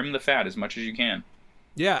 Trim the fat as much as you can.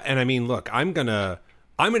 Yeah, and I mean, look, I'm gonna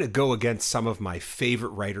go against some of my favorite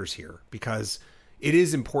writers here, because it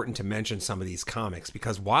is important to mention some of these comics,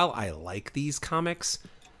 because while I like these comics,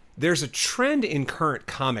 there's a trend in current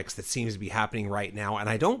comics that seems to be happening right now, and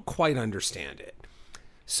I don't quite understand it.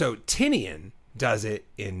 So Tinian does it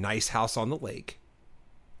in Nice House on the Lake,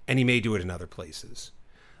 and he may do it in other places.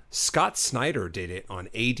 Scott Snyder did it on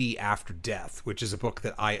AD After Death, which is a book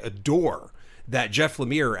that I adore, that Jeff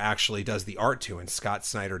Lemire actually does the art to, and Scott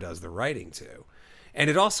Snyder does the writing to. And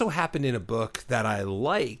it also happened in a book that I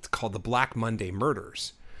liked called The Black Monday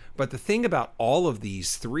Murders. But the thing about all of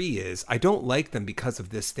these 3 is I don't like them because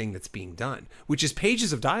of this thing that's being done, which is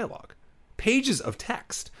pages of dialogue, pages of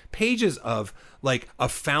text, pages of like a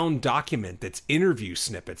found document that's interview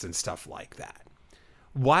snippets and stuff like that.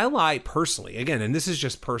 While I personally, again, and this is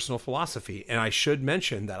just personal philosophy, and I should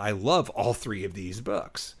mention that I love all 3 of these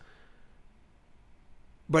books,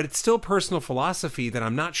 but it's still personal philosophy that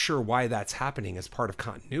I'm not sure why that's happening as part of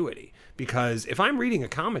continuity. Because if I'm reading a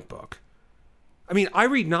comic book, I mean, I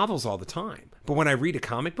read novels all the time, but when I read a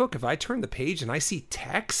comic book, if I turn the page and I see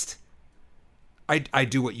text, I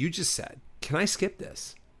do what you just said. Can I skip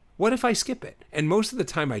this? What if I skip it? And most of the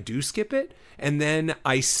time I do skip it, and then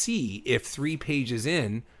I see if 3 pages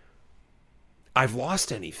in, I've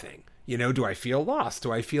lost anything. You know, do I feel lost?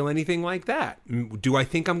 Do I feel anything like that? Do I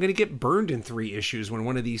think I'm going to get burned in 3 issues when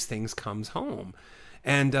one of these things comes home?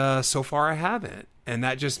 And so far I haven't. And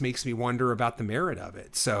that just makes me wonder about the merit of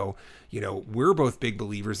it. So, you know, we're both big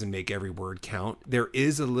believers in make every word count. There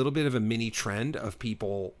is a little bit of a mini trend of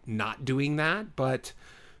people not doing that. But,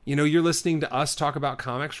 you know, you're listening to us talk about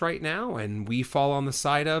comics right now, and we fall on the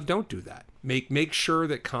side of don't do that. Make sure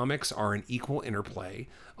that comics are an equal interplay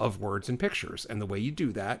of words and pictures. And the way you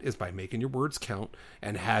do that is by making your words count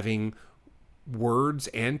and having words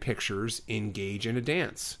and pictures engage in a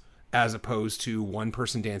dance, as opposed to one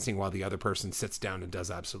person dancing while the other person sits down and does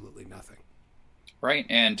absolutely nothing. Right.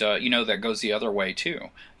 And, you know, that goes the other way, too.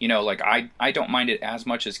 You know, like, I don't mind it as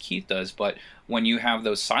much as Keith does, but when you have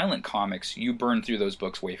those silent comics, you burn through those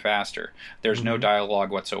books way faster. There's no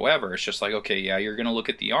dialogue whatsoever. It's just like, okay, yeah, you're going to look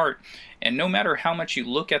at the art, and no matter how much you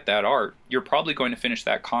look at that art, you're probably going to finish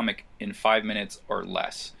that comic in 5 minutes or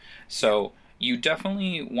less. So you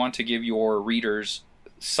definitely want to give your readers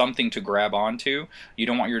something to grab onto. You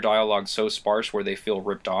don't want your dialogue so sparse where they feel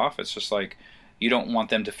ripped off. It's just like, you don't want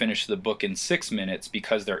them to finish the book in 6 minutes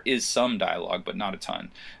because there is some dialogue, but not a ton.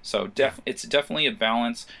 So it's definitely a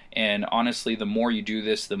balance. And honestly, the more you do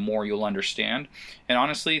this, the more you'll understand. And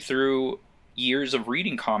honestly, through years of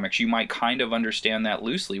reading comics, you might kind of understand that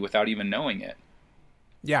loosely without even knowing it.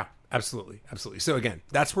 Yeah, absolutely. Absolutely. So again,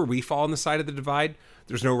 that's where we fall on the side of the divide.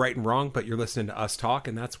 There's no right and wrong, but you're listening to us talk,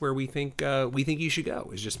 and that's where we think you should go,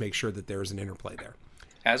 is just make sure that there's an interplay there.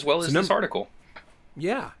 As well as this article.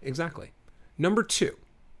 Yeah, exactly. Number 2,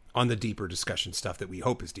 on the deeper discussion stuff that we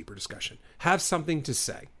hope is deeper discussion, have something to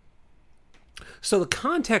say. So the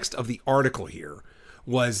context of the article here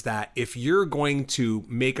was that if you're going to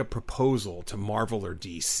make a proposal to Marvel or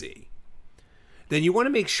DC, then you want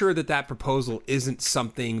to make sure that that proposal isn't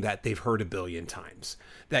something that they've heard a billion times.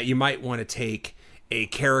 That you might want to take a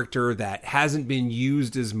character that hasn't been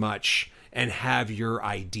used as much and have your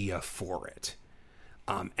idea for it.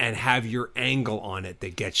 And have your angle on it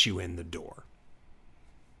that gets you in the door.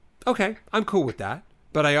 Okay, I'm cool with that.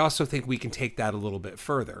 But I also think we can take that a little bit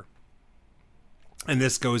further. And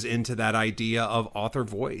this goes into that idea of author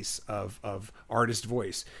voice, of artist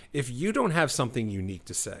voice. If you don't have something unique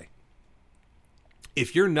to say,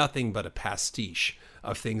 if you're nothing but a pastiche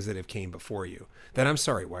of things that have came before you, then I'm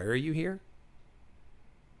sorry, why are you here?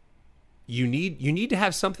 You need to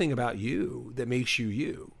have something about you that makes you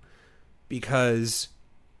you. Because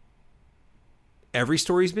every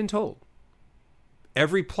story's been told.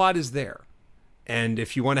 Every plot is there. And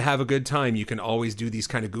if you want to have a good time, you can always do these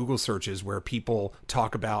kind of Google searches where people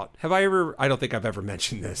talk about, I don't think I've ever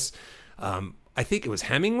mentioned this. I think it was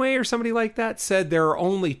Hemingway or somebody like that said there are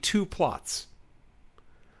only 2 plots.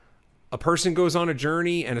 A person goes on a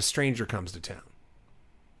journey and a stranger comes to town.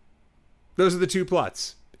 Those are the 2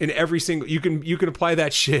 plots. In every single, you can apply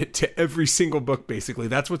that shit to every single book, basically.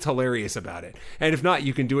 That's what's hilarious about it. And if not,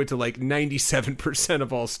 you can do it to like 97%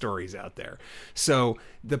 of all stories out there. So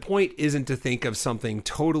the point isn't to think of something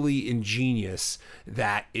totally ingenious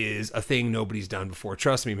that is a thing nobody's done before.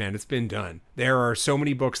 Trust me, man, it's been done. There are so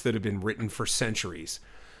many books that have been written for centuries.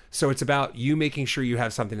 So it's about you making sure you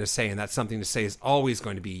have something to say, and that something to say is always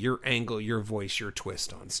going to be your angle, your voice, your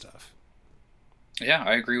twist on stuff. Yeah,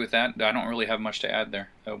 I agree with that. I don't really have much to add there.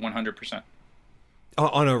 100%.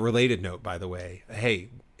 On a related note, by the way, hey,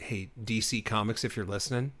 DC Comics, if you're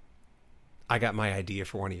listening, I got my idea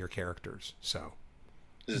for one of your characters. So,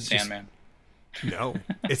 is it Sandman? No,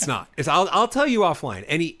 it's not. I'll tell you offline.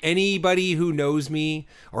 Anybody who knows me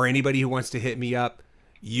or anybody who wants to hit me up,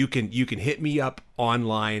 you can hit me up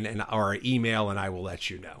online or email, and I will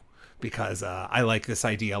let you know. Because I like this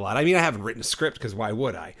idea a lot. I mean, I haven't written a script because why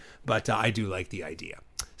would I? But I do like the idea.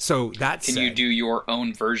 So that's Can you do your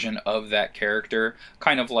own version of that character?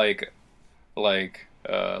 Kind of like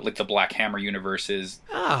the Black Hammer universe is,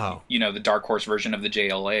 the Dark Horse version of the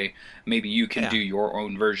JLA. Maybe you can do your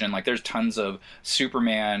own version. Like there's tons of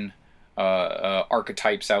Superman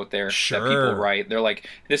archetypes out there that people write. They're like,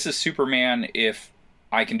 this is Superman if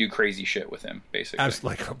I can do crazy shit with him, basically.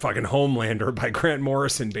 Absolutely, like fucking Homelander by Grant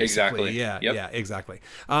Morrison, basically. Exactly. Yeah, exactly.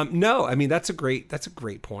 No, I mean that's a great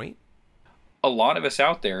point. A lot of us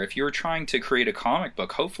out there, if you're trying to create a comic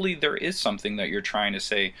book, hopefully there is something that you're trying to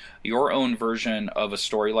say, your own version of a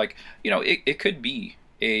story. Like, it could be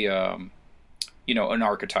an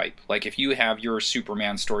archetype. Like if you have your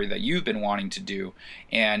Superman story that you've been wanting to do,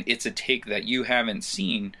 and it's a take that you haven't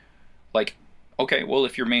seen, like. Okay, well,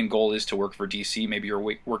 if your main goal is to work for DC, maybe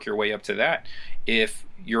you work your way up to that. If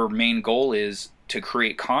your main goal is to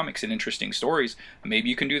create comics and interesting stories, maybe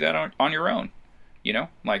you can do that on your own. You know,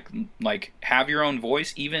 like have your own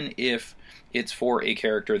voice, even if it's for a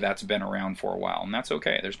character that's been around for a while, and that's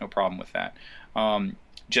okay. There's no problem with that.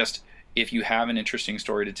 Just if you have an interesting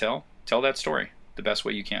story to tell that story the best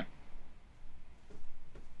way you can.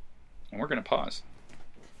 And we're going to pause.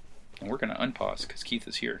 And we're going to unpause because Keith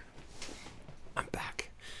is here. I'm back.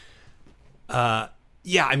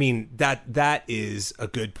 Yeah, I mean, that is a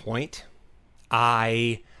good point.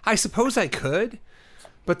 I suppose I could,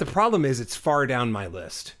 but the problem is it's far down my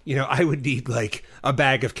list. You know, I would need like a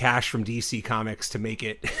bag of cash from DC Comics to make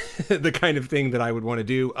it the kind of thing that I would want to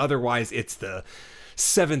do. Otherwise, it's the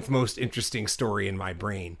 7th most interesting story in my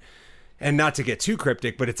brain. And not to get too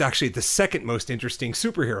cryptic, but it's actually the 2nd most interesting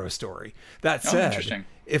superhero story. That said,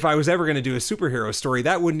 if I was ever going to do a superhero story,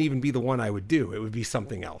 that wouldn't even be the one I would do. It would be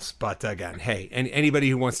something else. But again, hey, and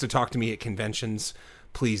anybody who wants to talk to me at conventions,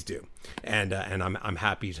 please do. And I'm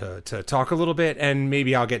happy to talk a little bit, and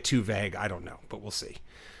maybe I'll get too vague. I don't know, but we'll see.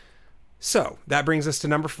 So that brings us to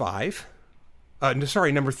number 5.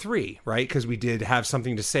 Number 3, right? Because we did have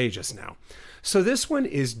something to say just now. So this one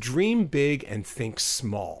is Dream Big and Think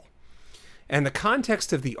Small. And the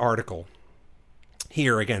context of the article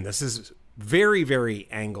here, again, this is very, very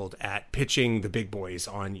angled at pitching the big boys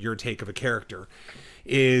on your take of a character,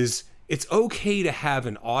 is it's okay to have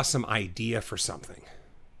an awesome idea for something.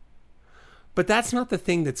 But that's not the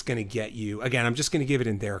thing that's going to get you, again, I'm just going to give it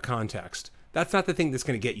in their context. That's not the thing that's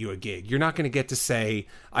going to get you a gig. You're not going to get to say,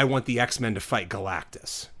 I want the X-Men to fight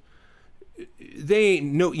Galactus. They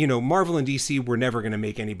know, you know, Marvel and DC were never going to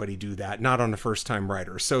make anybody do that, not on a first-time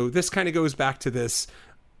writer. So this kind of goes back to this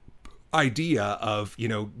idea of, you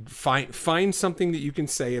know, find something that you can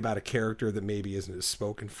say about a character that maybe isn't as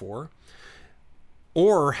spoken for,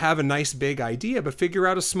 or have a nice big idea, but figure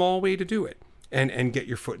out a small way to do it and get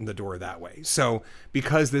your foot in the door that way. So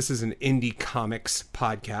because this is an indie comics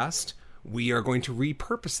podcast, we are going to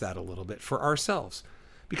repurpose that a little bit for ourselves,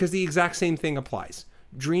 because the exact same thing applies.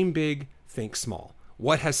 Dream big, think small.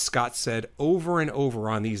 What has Scott said over and over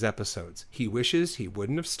on these episodes? He wishes he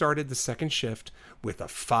wouldn't have started the second shift with a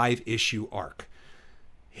 5-issue arc.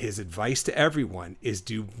 His advice to everyone is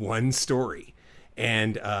do one story.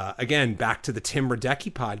 And again, back to the Tim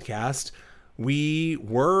Radecki podcast, we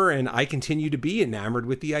were, and I continue to be, enamored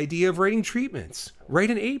with the idea of writing treatments.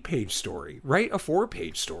 Write an 8-page story. Write a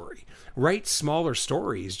 4-page story. Write smaller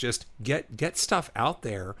stories. Just get stuff out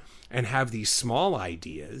there and have these small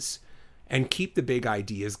ideas and keep the big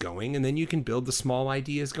ideas going, and then you can build the small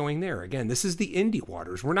ideas going there. Again, this is the indie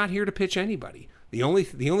waters. We're not here to pitch anybody. The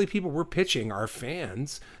only people we're pitching are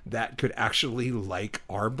fans that could actually like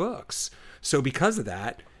our books. So because of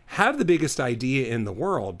that, have the biggest idea in the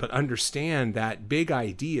world, but understand that big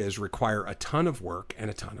ideas require a ton of work and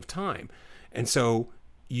a ton of time. And so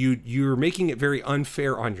you're making it very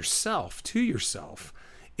unfair on yourself, to yourself,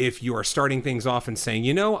 if you are starting things off and saying,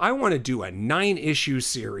 you know, I want to do a 9-issue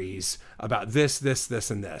series about this, this, this,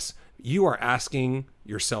 and this. You are asking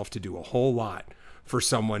yourself to do a whole lot for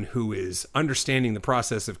someone who is understanding the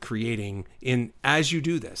process of creating as you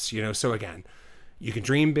do this, you know. So again, you can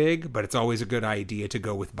dream big, but it's always a good idea to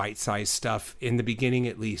go with bite-sized stuff in the beginning,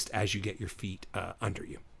 at least, as you get your feet under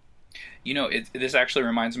you. You know, this actually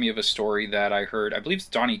reminds me of a story that I heard. I believe it's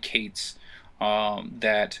Donny Cates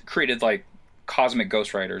that created like Cosmic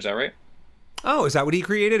Ghost Rider. Is that right? Oh, is that what he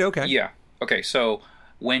created? Okay. Yeah. Okay, so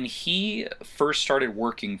when he first started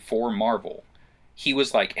working for Marvel, he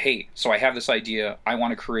was like, hey, so I have this idea. I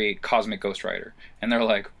want to create Cosmic Ghost Rider. And they're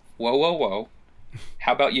like, whoa, whoa, whoa.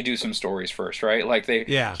 How about you do some stories first, right? Like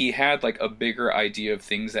he had like a bigger idea of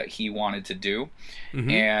things that he wanted to do.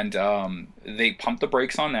 Mm-hmm. And they pumped the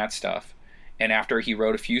brakes on that stuff. And after he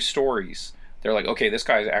wrote a few stories, they're like, okay, this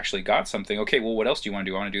guy's actually got something. Okay, well, what else do you want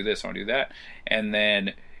to do? I want to do this. I want to do that. And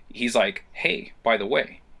then he's like, hey, by the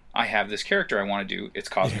way, I have this character I want to do. It's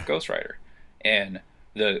Cosmic Ghost Rider. And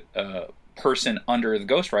the person under the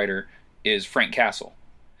Ghost Rider is Frank Castle.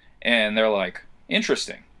 And they're like,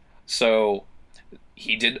 interesting. So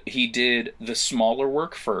he did the smaller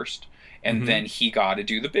work first, and mm-hmm. then he got to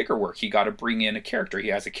do the bigger work. He got to bring in a character. He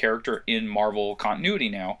has a character in Marvel continuity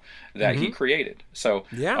now that mm-hmm. he created. So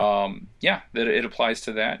that it applies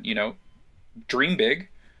to that. You know, dream big,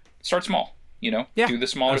 start small. You know, do the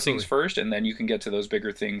smaller things first, and then you can get to those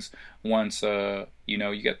bigger things once you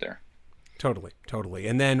get there. Totally.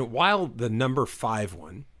 And then while the number 5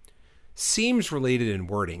 one seems related in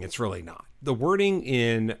wording, it's really not. The wording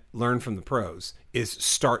in Learn from the Pros is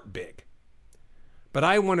start big. But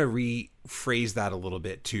I want to rephrase that a little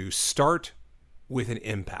bit to start with an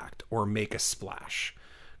impact or make a splash,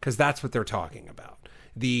 because that's what they're talking about.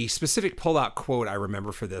 The specific pull-out quote I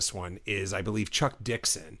remember for this one is, I believe, Chuck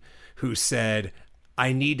Dixon, who said,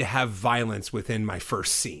 I need to have violence within my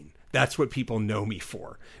first scene. That's what people know me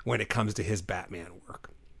for when it comes to his Batman work.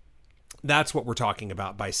 That's what we're talking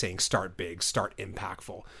about by saying start big, start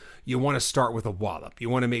impactful. You want to start with a wallop. You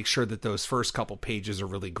want to make sure that those first couple pages are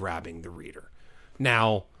really grabbing the reader.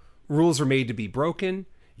 Now, rules are made to be broken.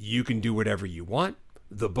 You can do whatever you want.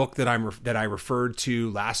 The book that I referred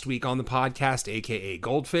to last week on the podcast, aka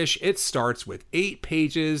Goldfish, it starts with 8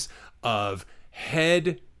 pages of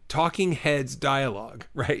talking heads dialogue,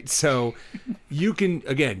 right? So you can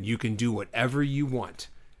do whatever you want.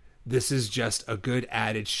 This is just a good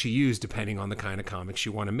adage to use depending on the kind of comics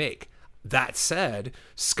you want to make. That said,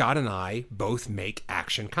 Scott and I both make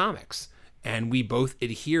action comics, and we both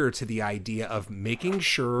adhere to the idea of making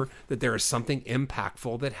sure that there is something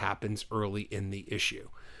impactful that happens early in the issue.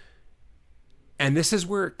 And this is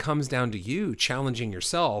where it comes down to you challenging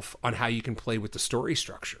yourself on how you can play with the story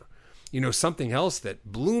structure. You know, something else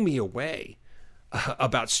that blew me away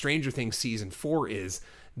about Stranger Things Season 4 is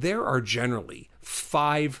there are generally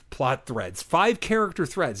 5 plot threads, 5 character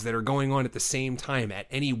threads that are going on at the same time at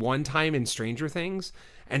any one time in Stranger Things,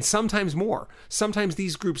 and sometimes more. Sometimes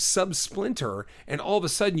these groups sub-splinter, and all of a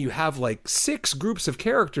sudden you have like 6 groups of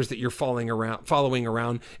characters that you're following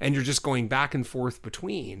around, and you're just going back and forth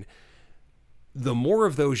between. The more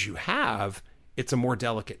of those you have, it's a more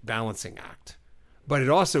delicate balancing act. But it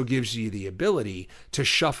also gives you the ability to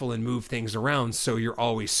shuffle and move things around so you're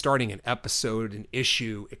always starting an episode, an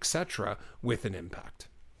issue, etc. with an impact.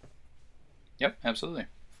 Yep, absolutely.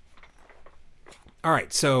 All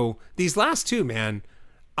right, so these last 2, man,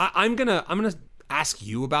 I'm gonna ask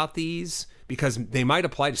you about these because they might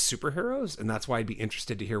apply to superheroes, and that's why I'd be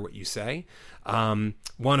interested to hear what you say.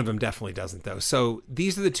 One of them definitely doesn't, though. So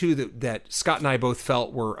these are the 2 that Scott and I both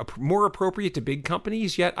felt were more appropriate to big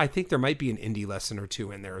companies, yet I think there might be an indie lesson or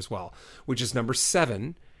 2 in there as well, which is number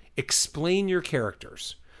 7, explain your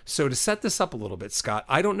characters. So to set this up a little bit, Scott,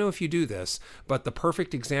 I don't know if you do this, but the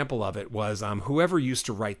perfect example of it was whoever used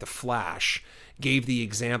to write The Flash gave the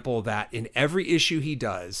example that in every issue he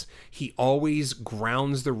does, he always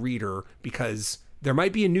grounds the reader because there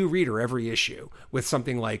might be a new reader every issue with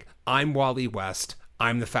something like, I'm Wally West,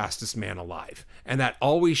 I'm the fastest man alive. And that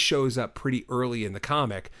always shows up pretty early in the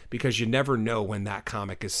comic because you never know when that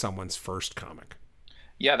comic is someone's first comic.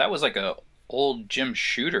 Yeah, that was like a old Jim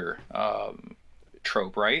Shooter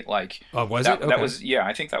trope, right? Like, was that, it? Okay. That was, yeah,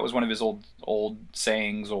 I think that was one of his old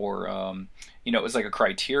sayings, or it was like a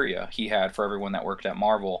criteria he had for everyone that worked at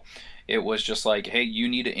Marvel. It was just like, hey, you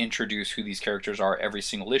need to introduce who these characters are every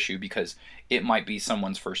single issue because it might be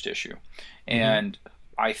someone's first issue. Mm-hmm. And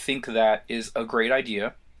I think that is a great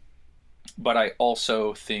idea, but I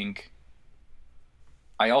also think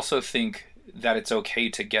that it's okay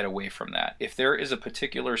to get away from that. If there is a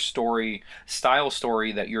particular style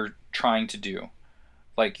story that you're trying to do,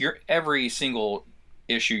 like every single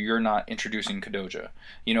issue you're not introducing Kadoja.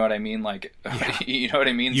 You know what I mean? Like, yeah. You know what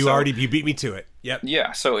I mean? You beat me to it. Yep.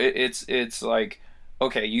 Yeah. So it's like,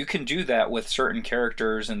 okay, you can do that with certain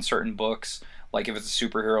characters and certain books. Like if it's a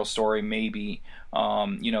superhero story, maybe,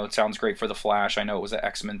 it sounds great for The Flash. I know it was an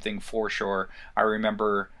X-Men thing for sure. I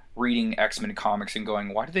remember reading X-Men comics and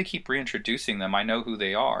going, why do they keep reintroducing them? I know who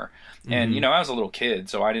they are. Mm-hmm. And, I was a little kid,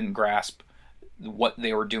 so I didn't grasp what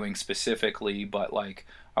they were doing specifically, but like,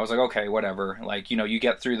 I was like, okay, whatever. Like, you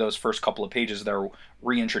get through those first couple of pages, they're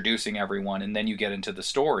reintroducing everyone, and then you get into the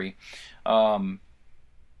story.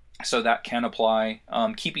 So that can apply.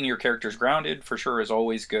 Keeping your characters grounded for sure is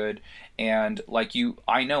always good. And like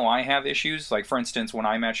I know I have issues. Like for instance, when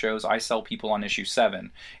I'm at shows, I sell people on issue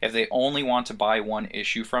 7. If they only want to buy one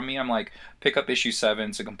issue from me, I'm like, pick up issue 7.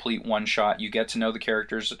 It's a complete one shot. You get to know the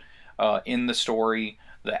characters in the story.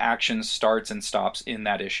 The action starts and stops in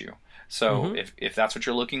that issue. So mm-hmm. if that's what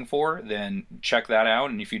you're looking for, then check that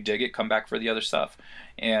out. And if you dig it, come back for the other stuff.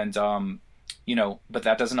 And, but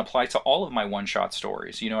that doesn't apply to all of my one-shot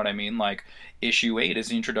stories. You know what I mean? Like issue 8 is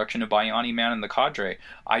the introduction of Bionic Man and the Cadre.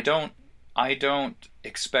 I don't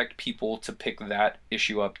expect people to pick that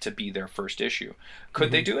issue up to be their first issue. Could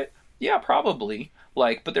mm-hmm. they do it? Yeah, probably.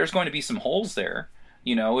 But there's going to be some holes there.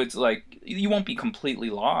 It's like you won't be completely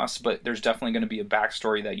lost, but there's definitely going to be a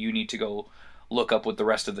backstory that you need to go look up with the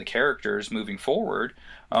rest of the characters moving forward.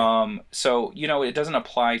 Yeah. So, it doesn't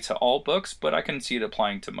apply to all books, but I can see it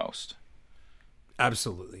applying to most.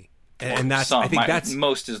 Absolutely. And that's, some. I think that's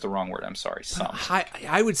most is the wrong word. I'm sorry. Some.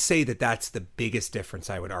 I would say that that's the biggest difference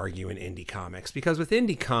I would argue in indie comics, because with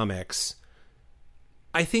indie comics,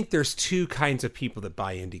 I think there's 2 kinds of people that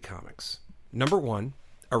buy indie comics. Number 1,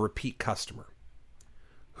 a repeat customer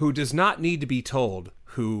who does not need to be told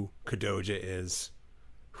who Kadoja is,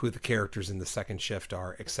 who the characters in the second shift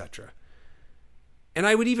are, etc. And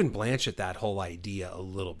I would even blanch at that whole idea a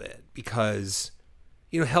little bit because,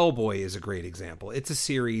 Hellboy is a great example. It's a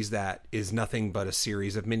series that is nothing but a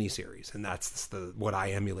series of miniseries, and that's what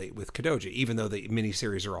I emulate with Kadoja. Even though the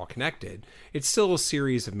miniseries are all connected, it's still a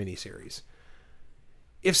series of miniseries.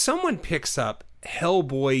 If someone picks up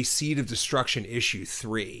Hellboy Seed of Destruction issue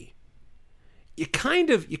 3, you kind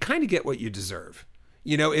of get what you deserve.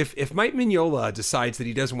 If Mike Mignola decides that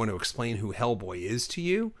he doesn't want to explain who Hellboy is to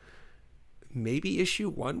you, maybe issue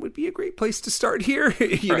 1 would be a great place to start here.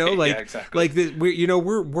 Exactly.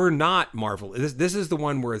 We're not Marvel. This is the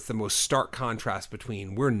one where it's the most stark contrast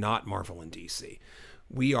between we're not Marvel and DC.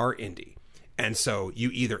 We are indie. And so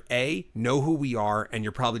you either A, know who we are and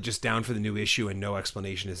you're probably just down for the new issue and no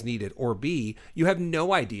explanation is needed, or B, you have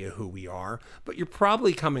no idea who we are, but you're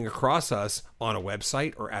probably coming across us on a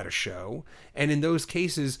website or at a show. And in those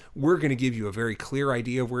cases, we're going to give you a very clear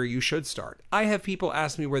idea of where you should start. I have people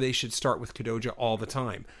ask me where they should start with Kadoja all the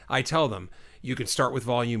time. I tell them, you can start with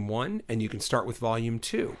volume 1 and you can start with volume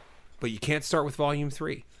 2, but you can't start with volume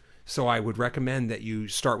 3. So I would recommend that you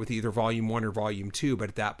start with either volume 1 or volume 2, but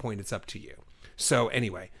at that point it's up to you. So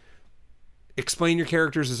anyway, explain your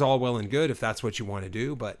characters is all well and good if that's what you want to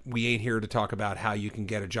do, but we ain't here to talk about how you can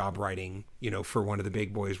get a job writing, for one of the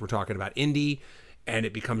big boys. We're talking about indie, and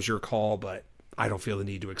it becomes your call, but I don't feel the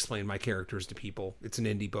need to explain my characters to people. It's an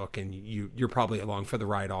indie book, and you're probably along for the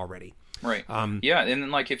ride already. Right. Yeah, and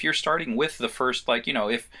then, if you're starting with the first,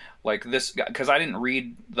 if, this, because I didn't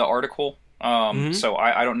read the article, so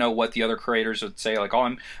I don't know what the other creators would say.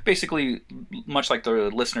 I'm basically, much like the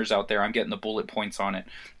listeners out there, I'm getting the bullet points on it.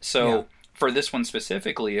 So for this one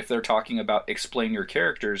specifically, if they're talking about explain your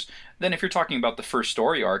characters, then if you're talking about the first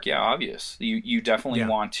story arc, obvious. You definitely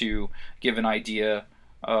want to give an idea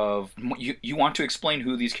of, you want to explain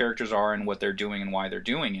who these characters are and what they're doing and why they're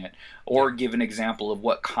doing it, or give an example of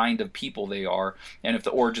what kind of people they are. And if the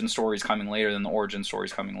origin story is coming later, then the origin story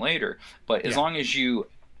is coming later. But as long as you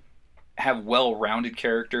have well-rounded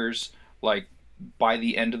characters, by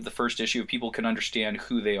the end of the first issue, people can understand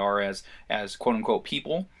who they are as quote-unquote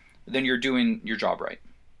people, then you're doing your job right.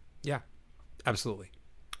 Yeah, absolutely.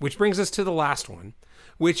 Which brings us to the last one,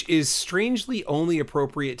 which is strangely only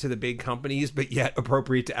appropriate to the big companies, but yet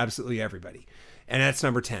appropriate to absolutely everybody. And that's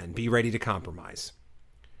number 10, be ready to compromise.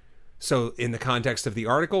 So in the context of the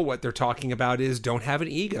article, what they're talking about is don't have an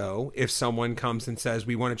ego if someone comes and says,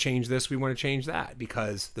 we want to change this, we want to change that,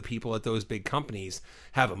 because the people at those big companies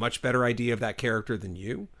have a much better idea of that character than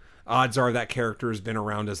you. Odds are that character has been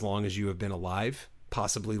around as long as you have been alive,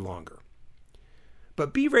 possibly longer.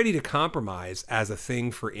 But be ready to compromise as a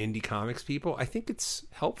thing for indie comics people. I think it's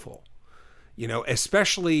helpful,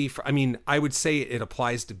 especially for, I would say it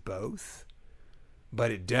applies to both, but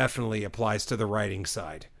it definitely applies to the writing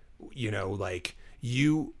side.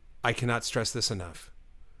 I cannot stress this enough.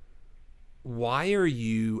 Why are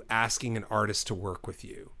you asking an artist to work with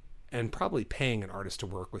you and probably paying an artist to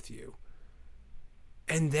work with you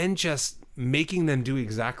and then just making them do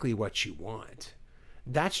exactly what you want?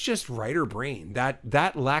 That's just writer brain.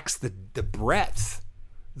 That lacks the breadth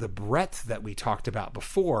that we talked about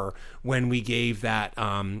before when we gave that,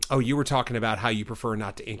 you were talking about how you prefer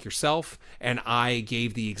not to ink yourself, and I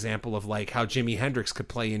gave the example of how Jimi Hendrix could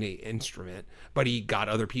play an instrument, but he got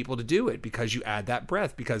other people to do it because you add that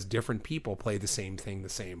breadth, because different people play the same thing the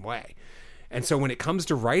same way. And so when it comes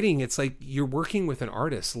to writing, it's you're working with an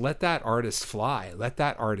artist. Let that artist fly. Let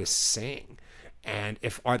that artist sing. And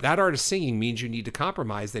if that artist singing means you need to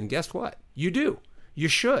compromise, then guess what? You do. You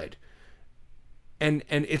should. And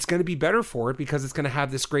it's going to be better for it because it's going to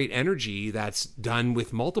have this great energy that's done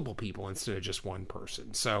with multiple people instead of just one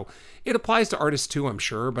person. So it applies to artists too, I'm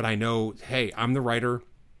sure. But I know, hey, I'm the writer.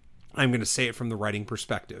 I'm going to say it from the writing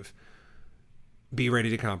perspective. Be ready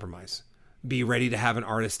to compromise. Be ready to have an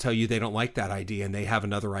artist tell you they don't like that idea and they have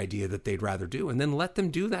another idea that they'd rather do. And then let them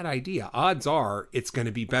do that idea. Odds are it's going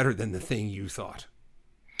to be better than the thing you thought.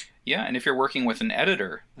 Yeah, and if you're working with an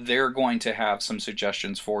editor, they're going to have some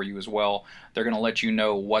suggestions for you as well. They're going to let you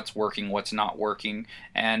know what's working, what's not working,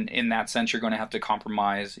 and in that sense, you're going to have to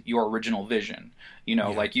compromise your original vision.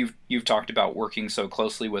 Like you've talked about working so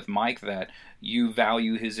closely with Mike that you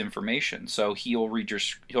value his information, so he'll read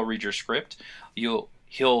your script.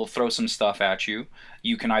 He'll throw some stuff at you.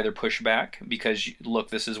 You can either push back because,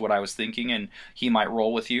 look, this is what I was thinking, and he might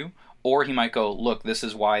roll with you, or he might go, look, this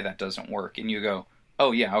is why that doesn't work, and you go,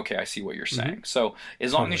 oh yeah, okay, I see what you're saying. Mm-hmm. So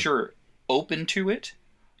as long as you're open to it,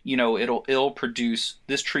 it'll produce,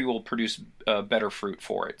 this tree will produce better fruit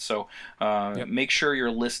for it. So make sure you're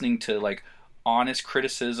listening to honest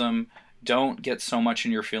criticism. Don't get so much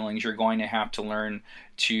in your feelings. You're going to have to learn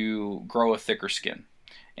to grow a thicker skin.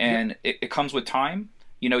 Yep. and it comes with time.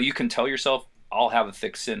 You know, you can tell yourself, I'll have a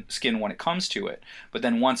thick skin when it comes to it, but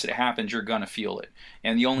then once it happens, you're gonna feel it,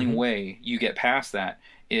 and the only Mm-hmm. way you get past that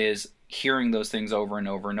is hearing those things over and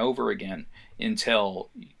over and over again until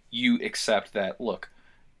you accept that, look,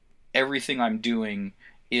 everything I'm doing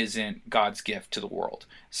isn't God's gift to the world.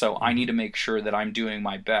 So I Mm-hmm. need to make sure that I'm doing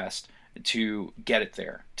my best to get it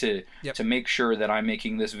there, Yep. to make sure that I'm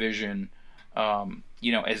making this vision,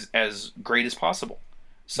 you know, as great as possible.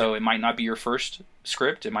 So it might not be your first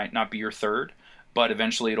script, it might not be your third, but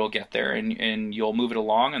eventually it'll get there, and you'll move it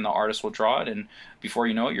along, and the artist will draw it, and before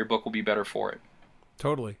you know it, your book will be better for it.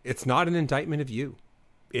 Totally. It's not an indictment of you.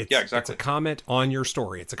 Yeah, It's exactly. a comment on your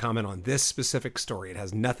story. It's a comment on this specific story. It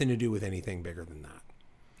has nothing to do with anything bigger than that.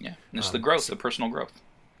 Yeah, and it's the growth, the personal growth.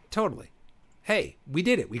 Totally. Hey, we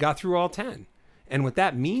did it. We got through all 10. And what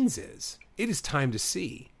that means is it is time to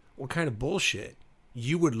see what kind of bullshit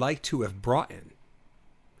you would like to have brought in.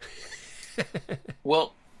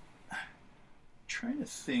 Well, trying to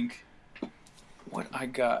think what I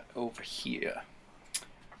got over here.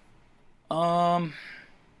 You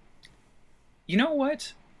know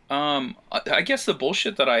what? I guess the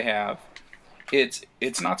bullshit that I have,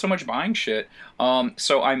 it's not so much buying shit.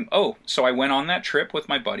 So I went on that trip with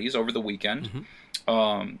my buddies over the weekend.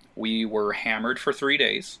 We were hammered for 3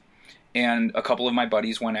 days, and a couple of my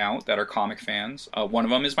buddies went out that are comic fans. One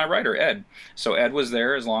of them is my writer, Ed. So Ed was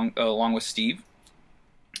there along with Steve,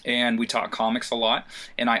 and we talked comics a lot.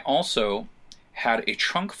 And I also had a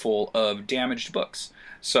trunk full of damaged books.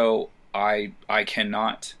 So I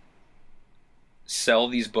cannot sell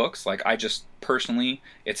these books. Like, I just personally,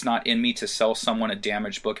 it's not in me to sell someone a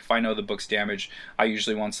damaged book. If I know the book's damaged, I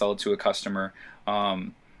usually won't sell it to a customer.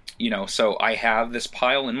 You know, so I have this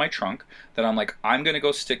pile in my trunk that I'm like, I'm going to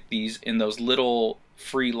go stick these in those little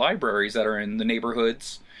free libraries that are in the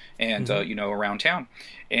neighborhoods and, you know, around town.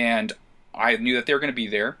 And I knew that they were going to be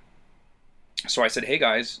there. So I said, hey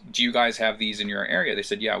guys, do you guys have these in your area? They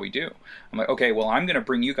said, yeah, we do. I'm like, okay, well, I'm going to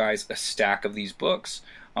bring you guys a stack of these books.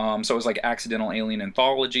 So it was like Accidental Alien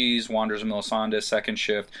Anthologies, Wanderers of Melisande, Second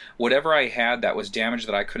Shift, whatever I had that was damaged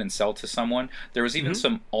that I couldn't sell to someone. There was even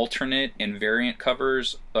some alternate and variant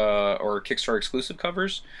covers or Kickstarter exclusive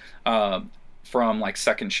covers from like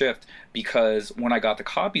Second Shift, because when I got the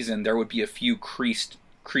copies in, there would be a few creased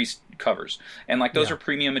covers, and like those are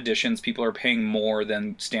premium editions. People are paying more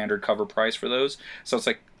than standard cover price for those, so it's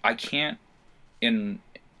like I can't in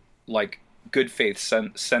like good faith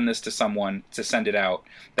send this to someone to send it out,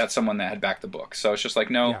 that's someone that had backed the book. So it's just like,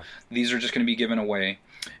 no, these are just going to be given away.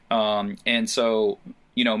 And so,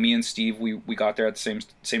 you know, me and Steve, we got there at the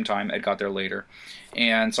same time. Ed got there later,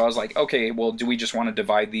 and so I was like, okay, well, do we just want to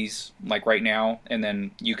divide these like right now, and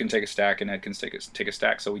then you can take a stack and Ed can take a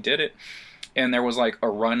stack? So we did it. And there was like a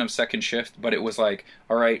run of Second Shift, but it was like,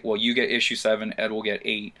 all right, well, you get issue 7, Ed will get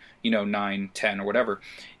 8, 9, 10, or whatever.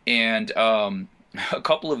 And a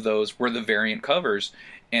couple of those were the variant covers.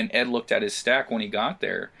 And Ed looked at his stack when he got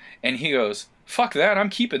there, and he goes, fuck that, I'm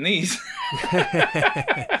keeping these.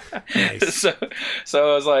 Nice.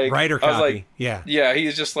 So I was like, writer copy. I was like, yeah.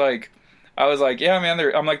 He's just like, I was like, yeah, man.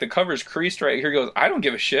 I'm like, the cover's creased right here. He goes, I don't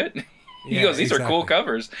give a shit. He goes, these are cool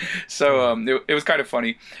covers. So it was kind of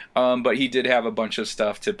funny. But he did have a bunch of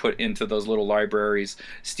stuff to put into those little libraries.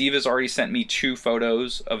 Steve has already sent me 2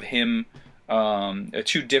 photos of him,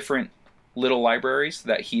 2 different little libraries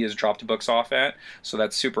that he has dropped books off at. So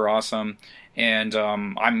that's super awesome. And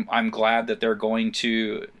I'm glad that they're going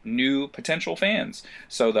to new potential fans.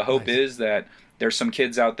 So the hope is that there's some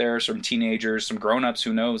kids out there, some teenagers, some grown-ups,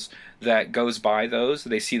 who knows, that goes by those.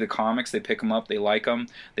 They see the comics, they pick them up, they like them,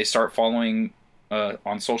 they start following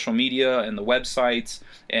on social media and the websites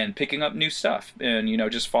and picking up new stuff and,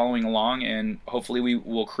 just following along, and hopefully we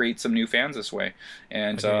will create some new fans this way.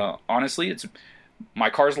 And honestly, my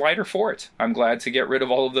car's lighter for it. I'm glad to get rid of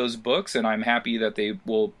all of those books, and I'm happy that they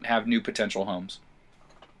will have new potential homes.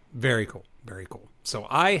 Very cool. Very cool. So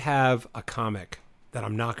I have a comic that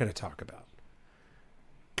I'm not going to talk about,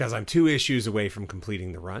 because I'm 2 issues away from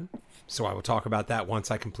completing the run. So I will talk about that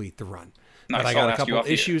once I complete the run. Nice. But I got a couple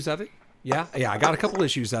issues of it. Yeah, I got a couple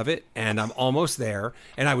issues of it, and I'm almost there.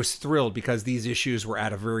 And I was thrilled because these issues were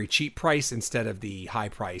at a very cheap price instead of the high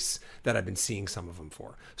price that I've been seeing some of them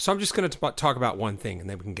for. So I'm just going to talk about one thing, and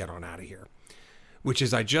then we can get on out of here, which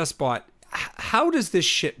is I just bought... How does this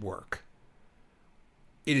shit work?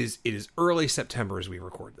 It is early September as we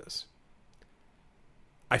record this.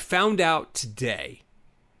 I found out today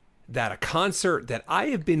that a concert that I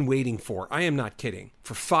have been waiting for, I am not kidding,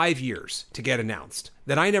 for 5 years to get announced,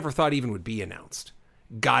 that I never thought even would be announced,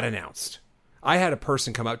 got announced. I had a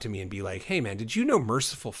person come up to me and be like, hey man, did you know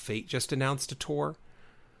Merciful Fate just announced a tour?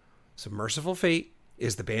 So Merciful Fate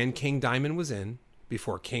is the band King Diamond was in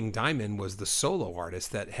before King Diamond was the solo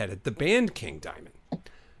artist that headed the band King Diamond.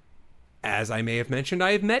 As I may have mentioned,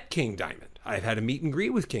 I have met King Diamond. I've had a meet and greet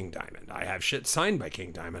with King Diamond. I have shit signed by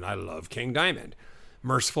King Diamond. I love King Diamond.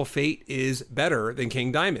 Merciful Fate is better than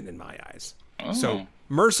King Diamond in my eyes. Oh. So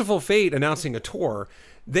Merciful Fate announcing a tour.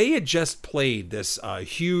 They had just played this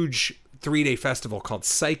huge 3-day festival called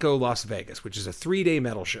Psycho Las Vegas, which is a 3-day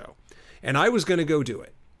metal show. And I was going to go do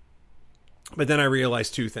it. But then I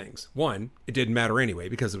realized two things. One, it didn't matter anyway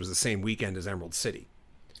because it was the same weekend as Emerald City.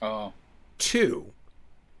 Oh. Two,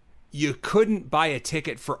 you couldn't buy a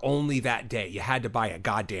ticket for only that day. You had to buy a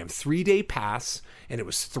goddamn 3-day pass, and it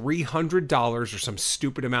was $300 or some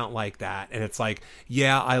stupid amount like that. And it's like,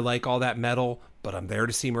 yeah, I like all that metal, but I'm there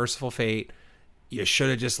to see Merciful Fate. You should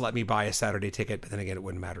have just let me buy a Saturday ticket, but then again, it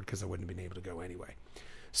wouldn't matter because I wouldn't have been able to go anyway.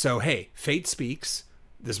 So, hey, Fate speaks.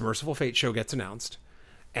 This Merciful Fate show gets announced.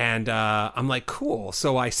 And I'm like, cool.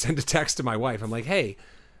 So I send a text to my wife. I'm like, hey,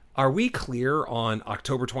 are we clear on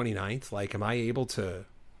October 29th? Like, am I able to,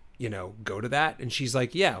 go to that? And she's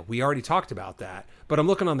like, yeah, we already talked about that. But I'm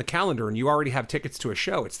looking on the calendar and you already have tickets to a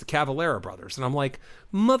show. It's the Cavalera Brothers. And I'm like,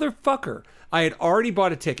 motherfucker. I had already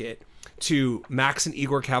bought a ticket to Max and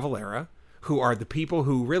Igor Cavalera, who are the people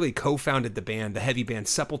who really co-founded the band, the heavy band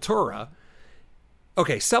Sepultura.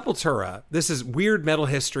 Okay, Sepultura, this is weird metal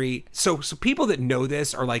history. So people that know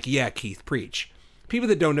this are like, yeah, Keith, preach. People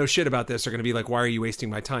that don't know shit about this are going to be like, why are you wasting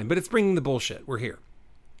my time? But it's bringing the bullshit. We're here.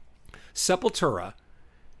 Sepultura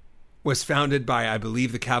was founded by, I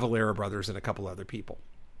believe, the Cavalera Brothers and a couple other people.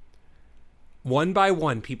 One by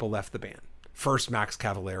one, people left the band. First Max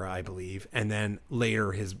Cavalera, I believe, and then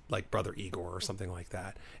later his brother Igor or something like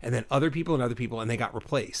that. And then other people, and they got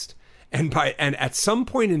replaced. And at some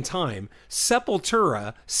point in time,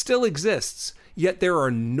 Sepultura still exists, yet there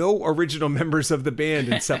are no original members of the band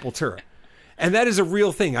in Sepultura. And that is a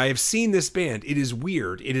real thing. I have seen this band. It is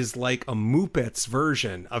weird. It is like a Muppets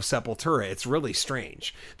version of Sepultura. It's really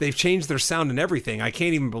strange. They've changed their sound and everything. I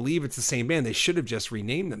can't even believe it's the same band. They should have just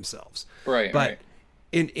renamed themselves. Right, but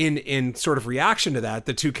right. In sort of reaction to that,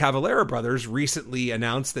 the two Cavalera brothers recently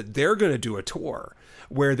announced that they're going to do a tour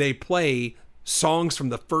where they play songs from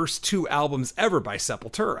the first 2 albums ever by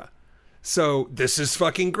Sepultura. So this is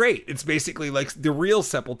fucking great. It's basically like the real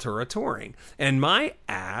Sepultura touring. And my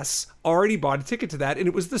ass already bought a ticket to that, and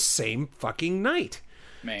it was the same fucking night.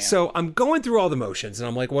 Man. So I'm going through all the motions, and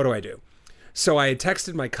I'm like, what do I do? So I had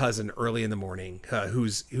texted my cousin early in the morning,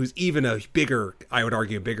 who's even a bigger, I would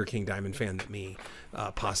argue, a bigger King Diamond fan than me,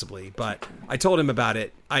 possibly. But I told him about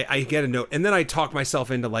it. I get a note, and then I talk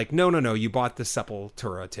myself into like, no, you bought the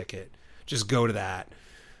Sepultura ticket. Just go to that.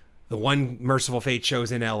 The one Merciful Fate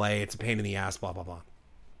show's in LA. It's a pain in the ass, blah, blah, blah.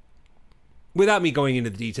 Without me going into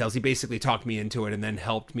the details, he basically talked me into it and then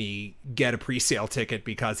helped me get a pre-sale ticket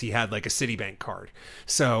because he had like a Citibank card.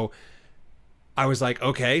 So I was like,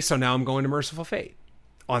 okay, so now I'm going to Merciful Fate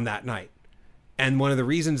on that night. And one of the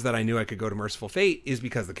reasons that I knew I could go to Merciful Fate is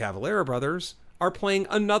because the Cavalera Brothers are playing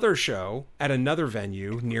another show at another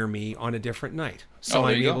venue near me on a different night. So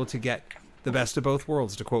I'm able to get the best of both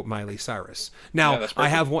worlds, to quote Miley Cyrus. Now, I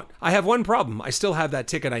have one problem. I still have that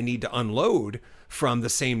ticket I need to unload from the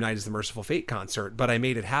same night as the Merciful Fate concert, but I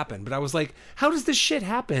made it happen. But I was like, how does this shit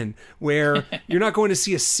happen where you're not going to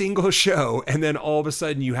see a single show and then all of a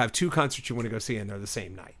sudden you have 2 concerts you want to go see and they're the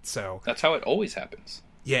same night? So that's how it always happens.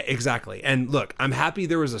 Yeah, exactly. And look, I'm happy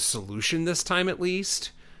there was a solution this time at least,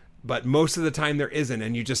 but most of the time there isn't,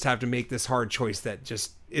 and you just have to make this hard choice that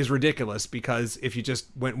just is ridiculous, because if you just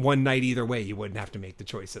went one night either way, you wouldn't have to make the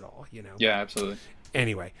choice at all, Yeah, absolutely.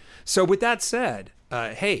 Anyway, so with that said,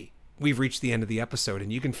 hey, we've reached the end of the episode,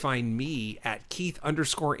 and you can find me at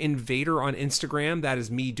Keith_Invader on Instagram. That is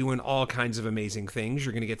me doing all kinds of amazing things.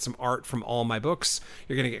 You're going to get some art from all my books.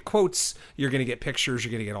 You're going to get quotes. You're going to get pictures.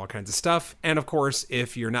 You're going to get all kinds of stuff. And of course,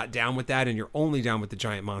 if you're not down with that and you're only down with the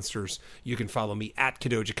giant monsters, you can follow me at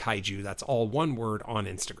Kadoja Kaiju. That's all one word on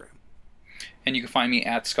Instagram. And you can find me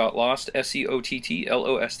at Scott Lost,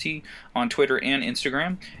 SCOTTLOST, on Twitter and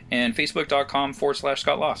Instagram, and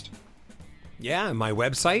Facebook.com/Scott Lost. Yeah, my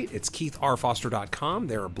website, it's keithrfoster.com.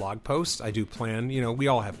 There are blog posts. I do plan, we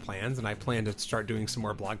all have plans, and I plan to start doing some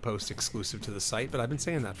more blog posts exclusive to the site, but I've been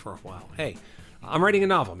saying that for a while. Hey, I'm writing a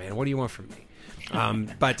novel, man. What do you want from me?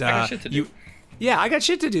 But I got shit to do. Yeah, I got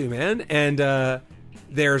shit to do, man. And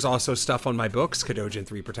there's also stuff on my books, Kadoja and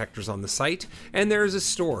 3 Protectors, on the site, and there's a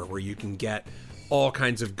store where you can get all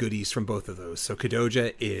kinds of goodies from both of those. So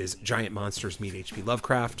Kadoja is Giant Monsters Meet H.P.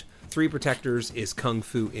 Lovecraft. 3 Protectors is Kung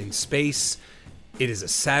Fu in Space. It is a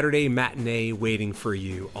Saturday matinee waiting for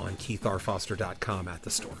you on keithrfoster.com at the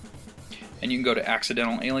store. And you can go to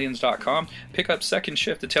accidentalaliens.com, pick up Second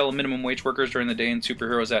Shift, A Tale of Minimum Wage Workers During the Day and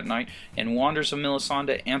Superheroes at Night, and Wanders of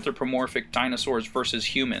Melisande, Anthropomorphic Dinosaurs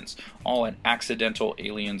versus Humans, all at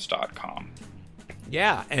accidentalaliens.com.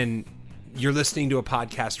 Yeah, and you're listening to a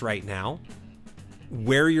podcast right now.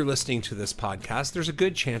 Where you're listening to this podcast, there's a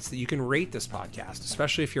good chance that you can rate this podcast,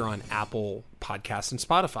 especially if you're on Apple Podcasts and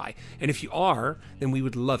Spotify. And if you are, then we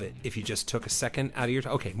would love it if you just took a second out of your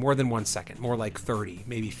okay, more than 1 second, more like 30,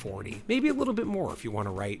 maybe 40, maybe a little bit more if you want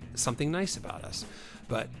to write something nice about us.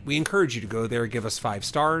 But we encourage you to go there, give us 5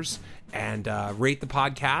 stars, and rate the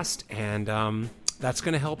podcast. And that's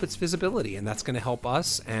going to help its visibility, and that's going to help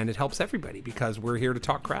us, and it helps everybody because we're here to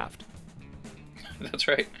talk craft. That's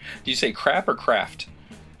right. Did you say crap or craft?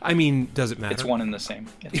 I mean, does it matter? It's one and the same.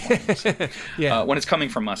 Yeah. When it's coming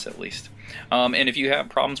from us, at least. And if you have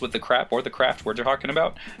problems with the crap or the craft we're talking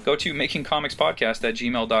about, go to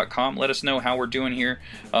makingcomicspodcast@gmail.com. Let us know how we're doing here.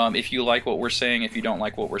 If you like what we're saying, if you don't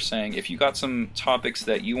like what we're saying. If you got some topics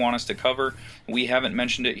that you want us to cover, we haven't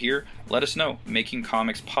mentioned it here, let us know.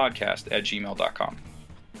 makingcomicspodcast@gmail.com.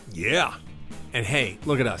 Yeah. And hey,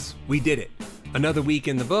 look at us. We did it. Another week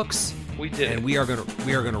in the books. We did and it. we are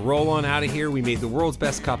gonna roll on out of here. We made the world's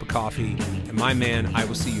best cup of coffee. And my man, I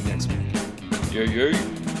will see you next week.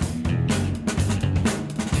 Yeah.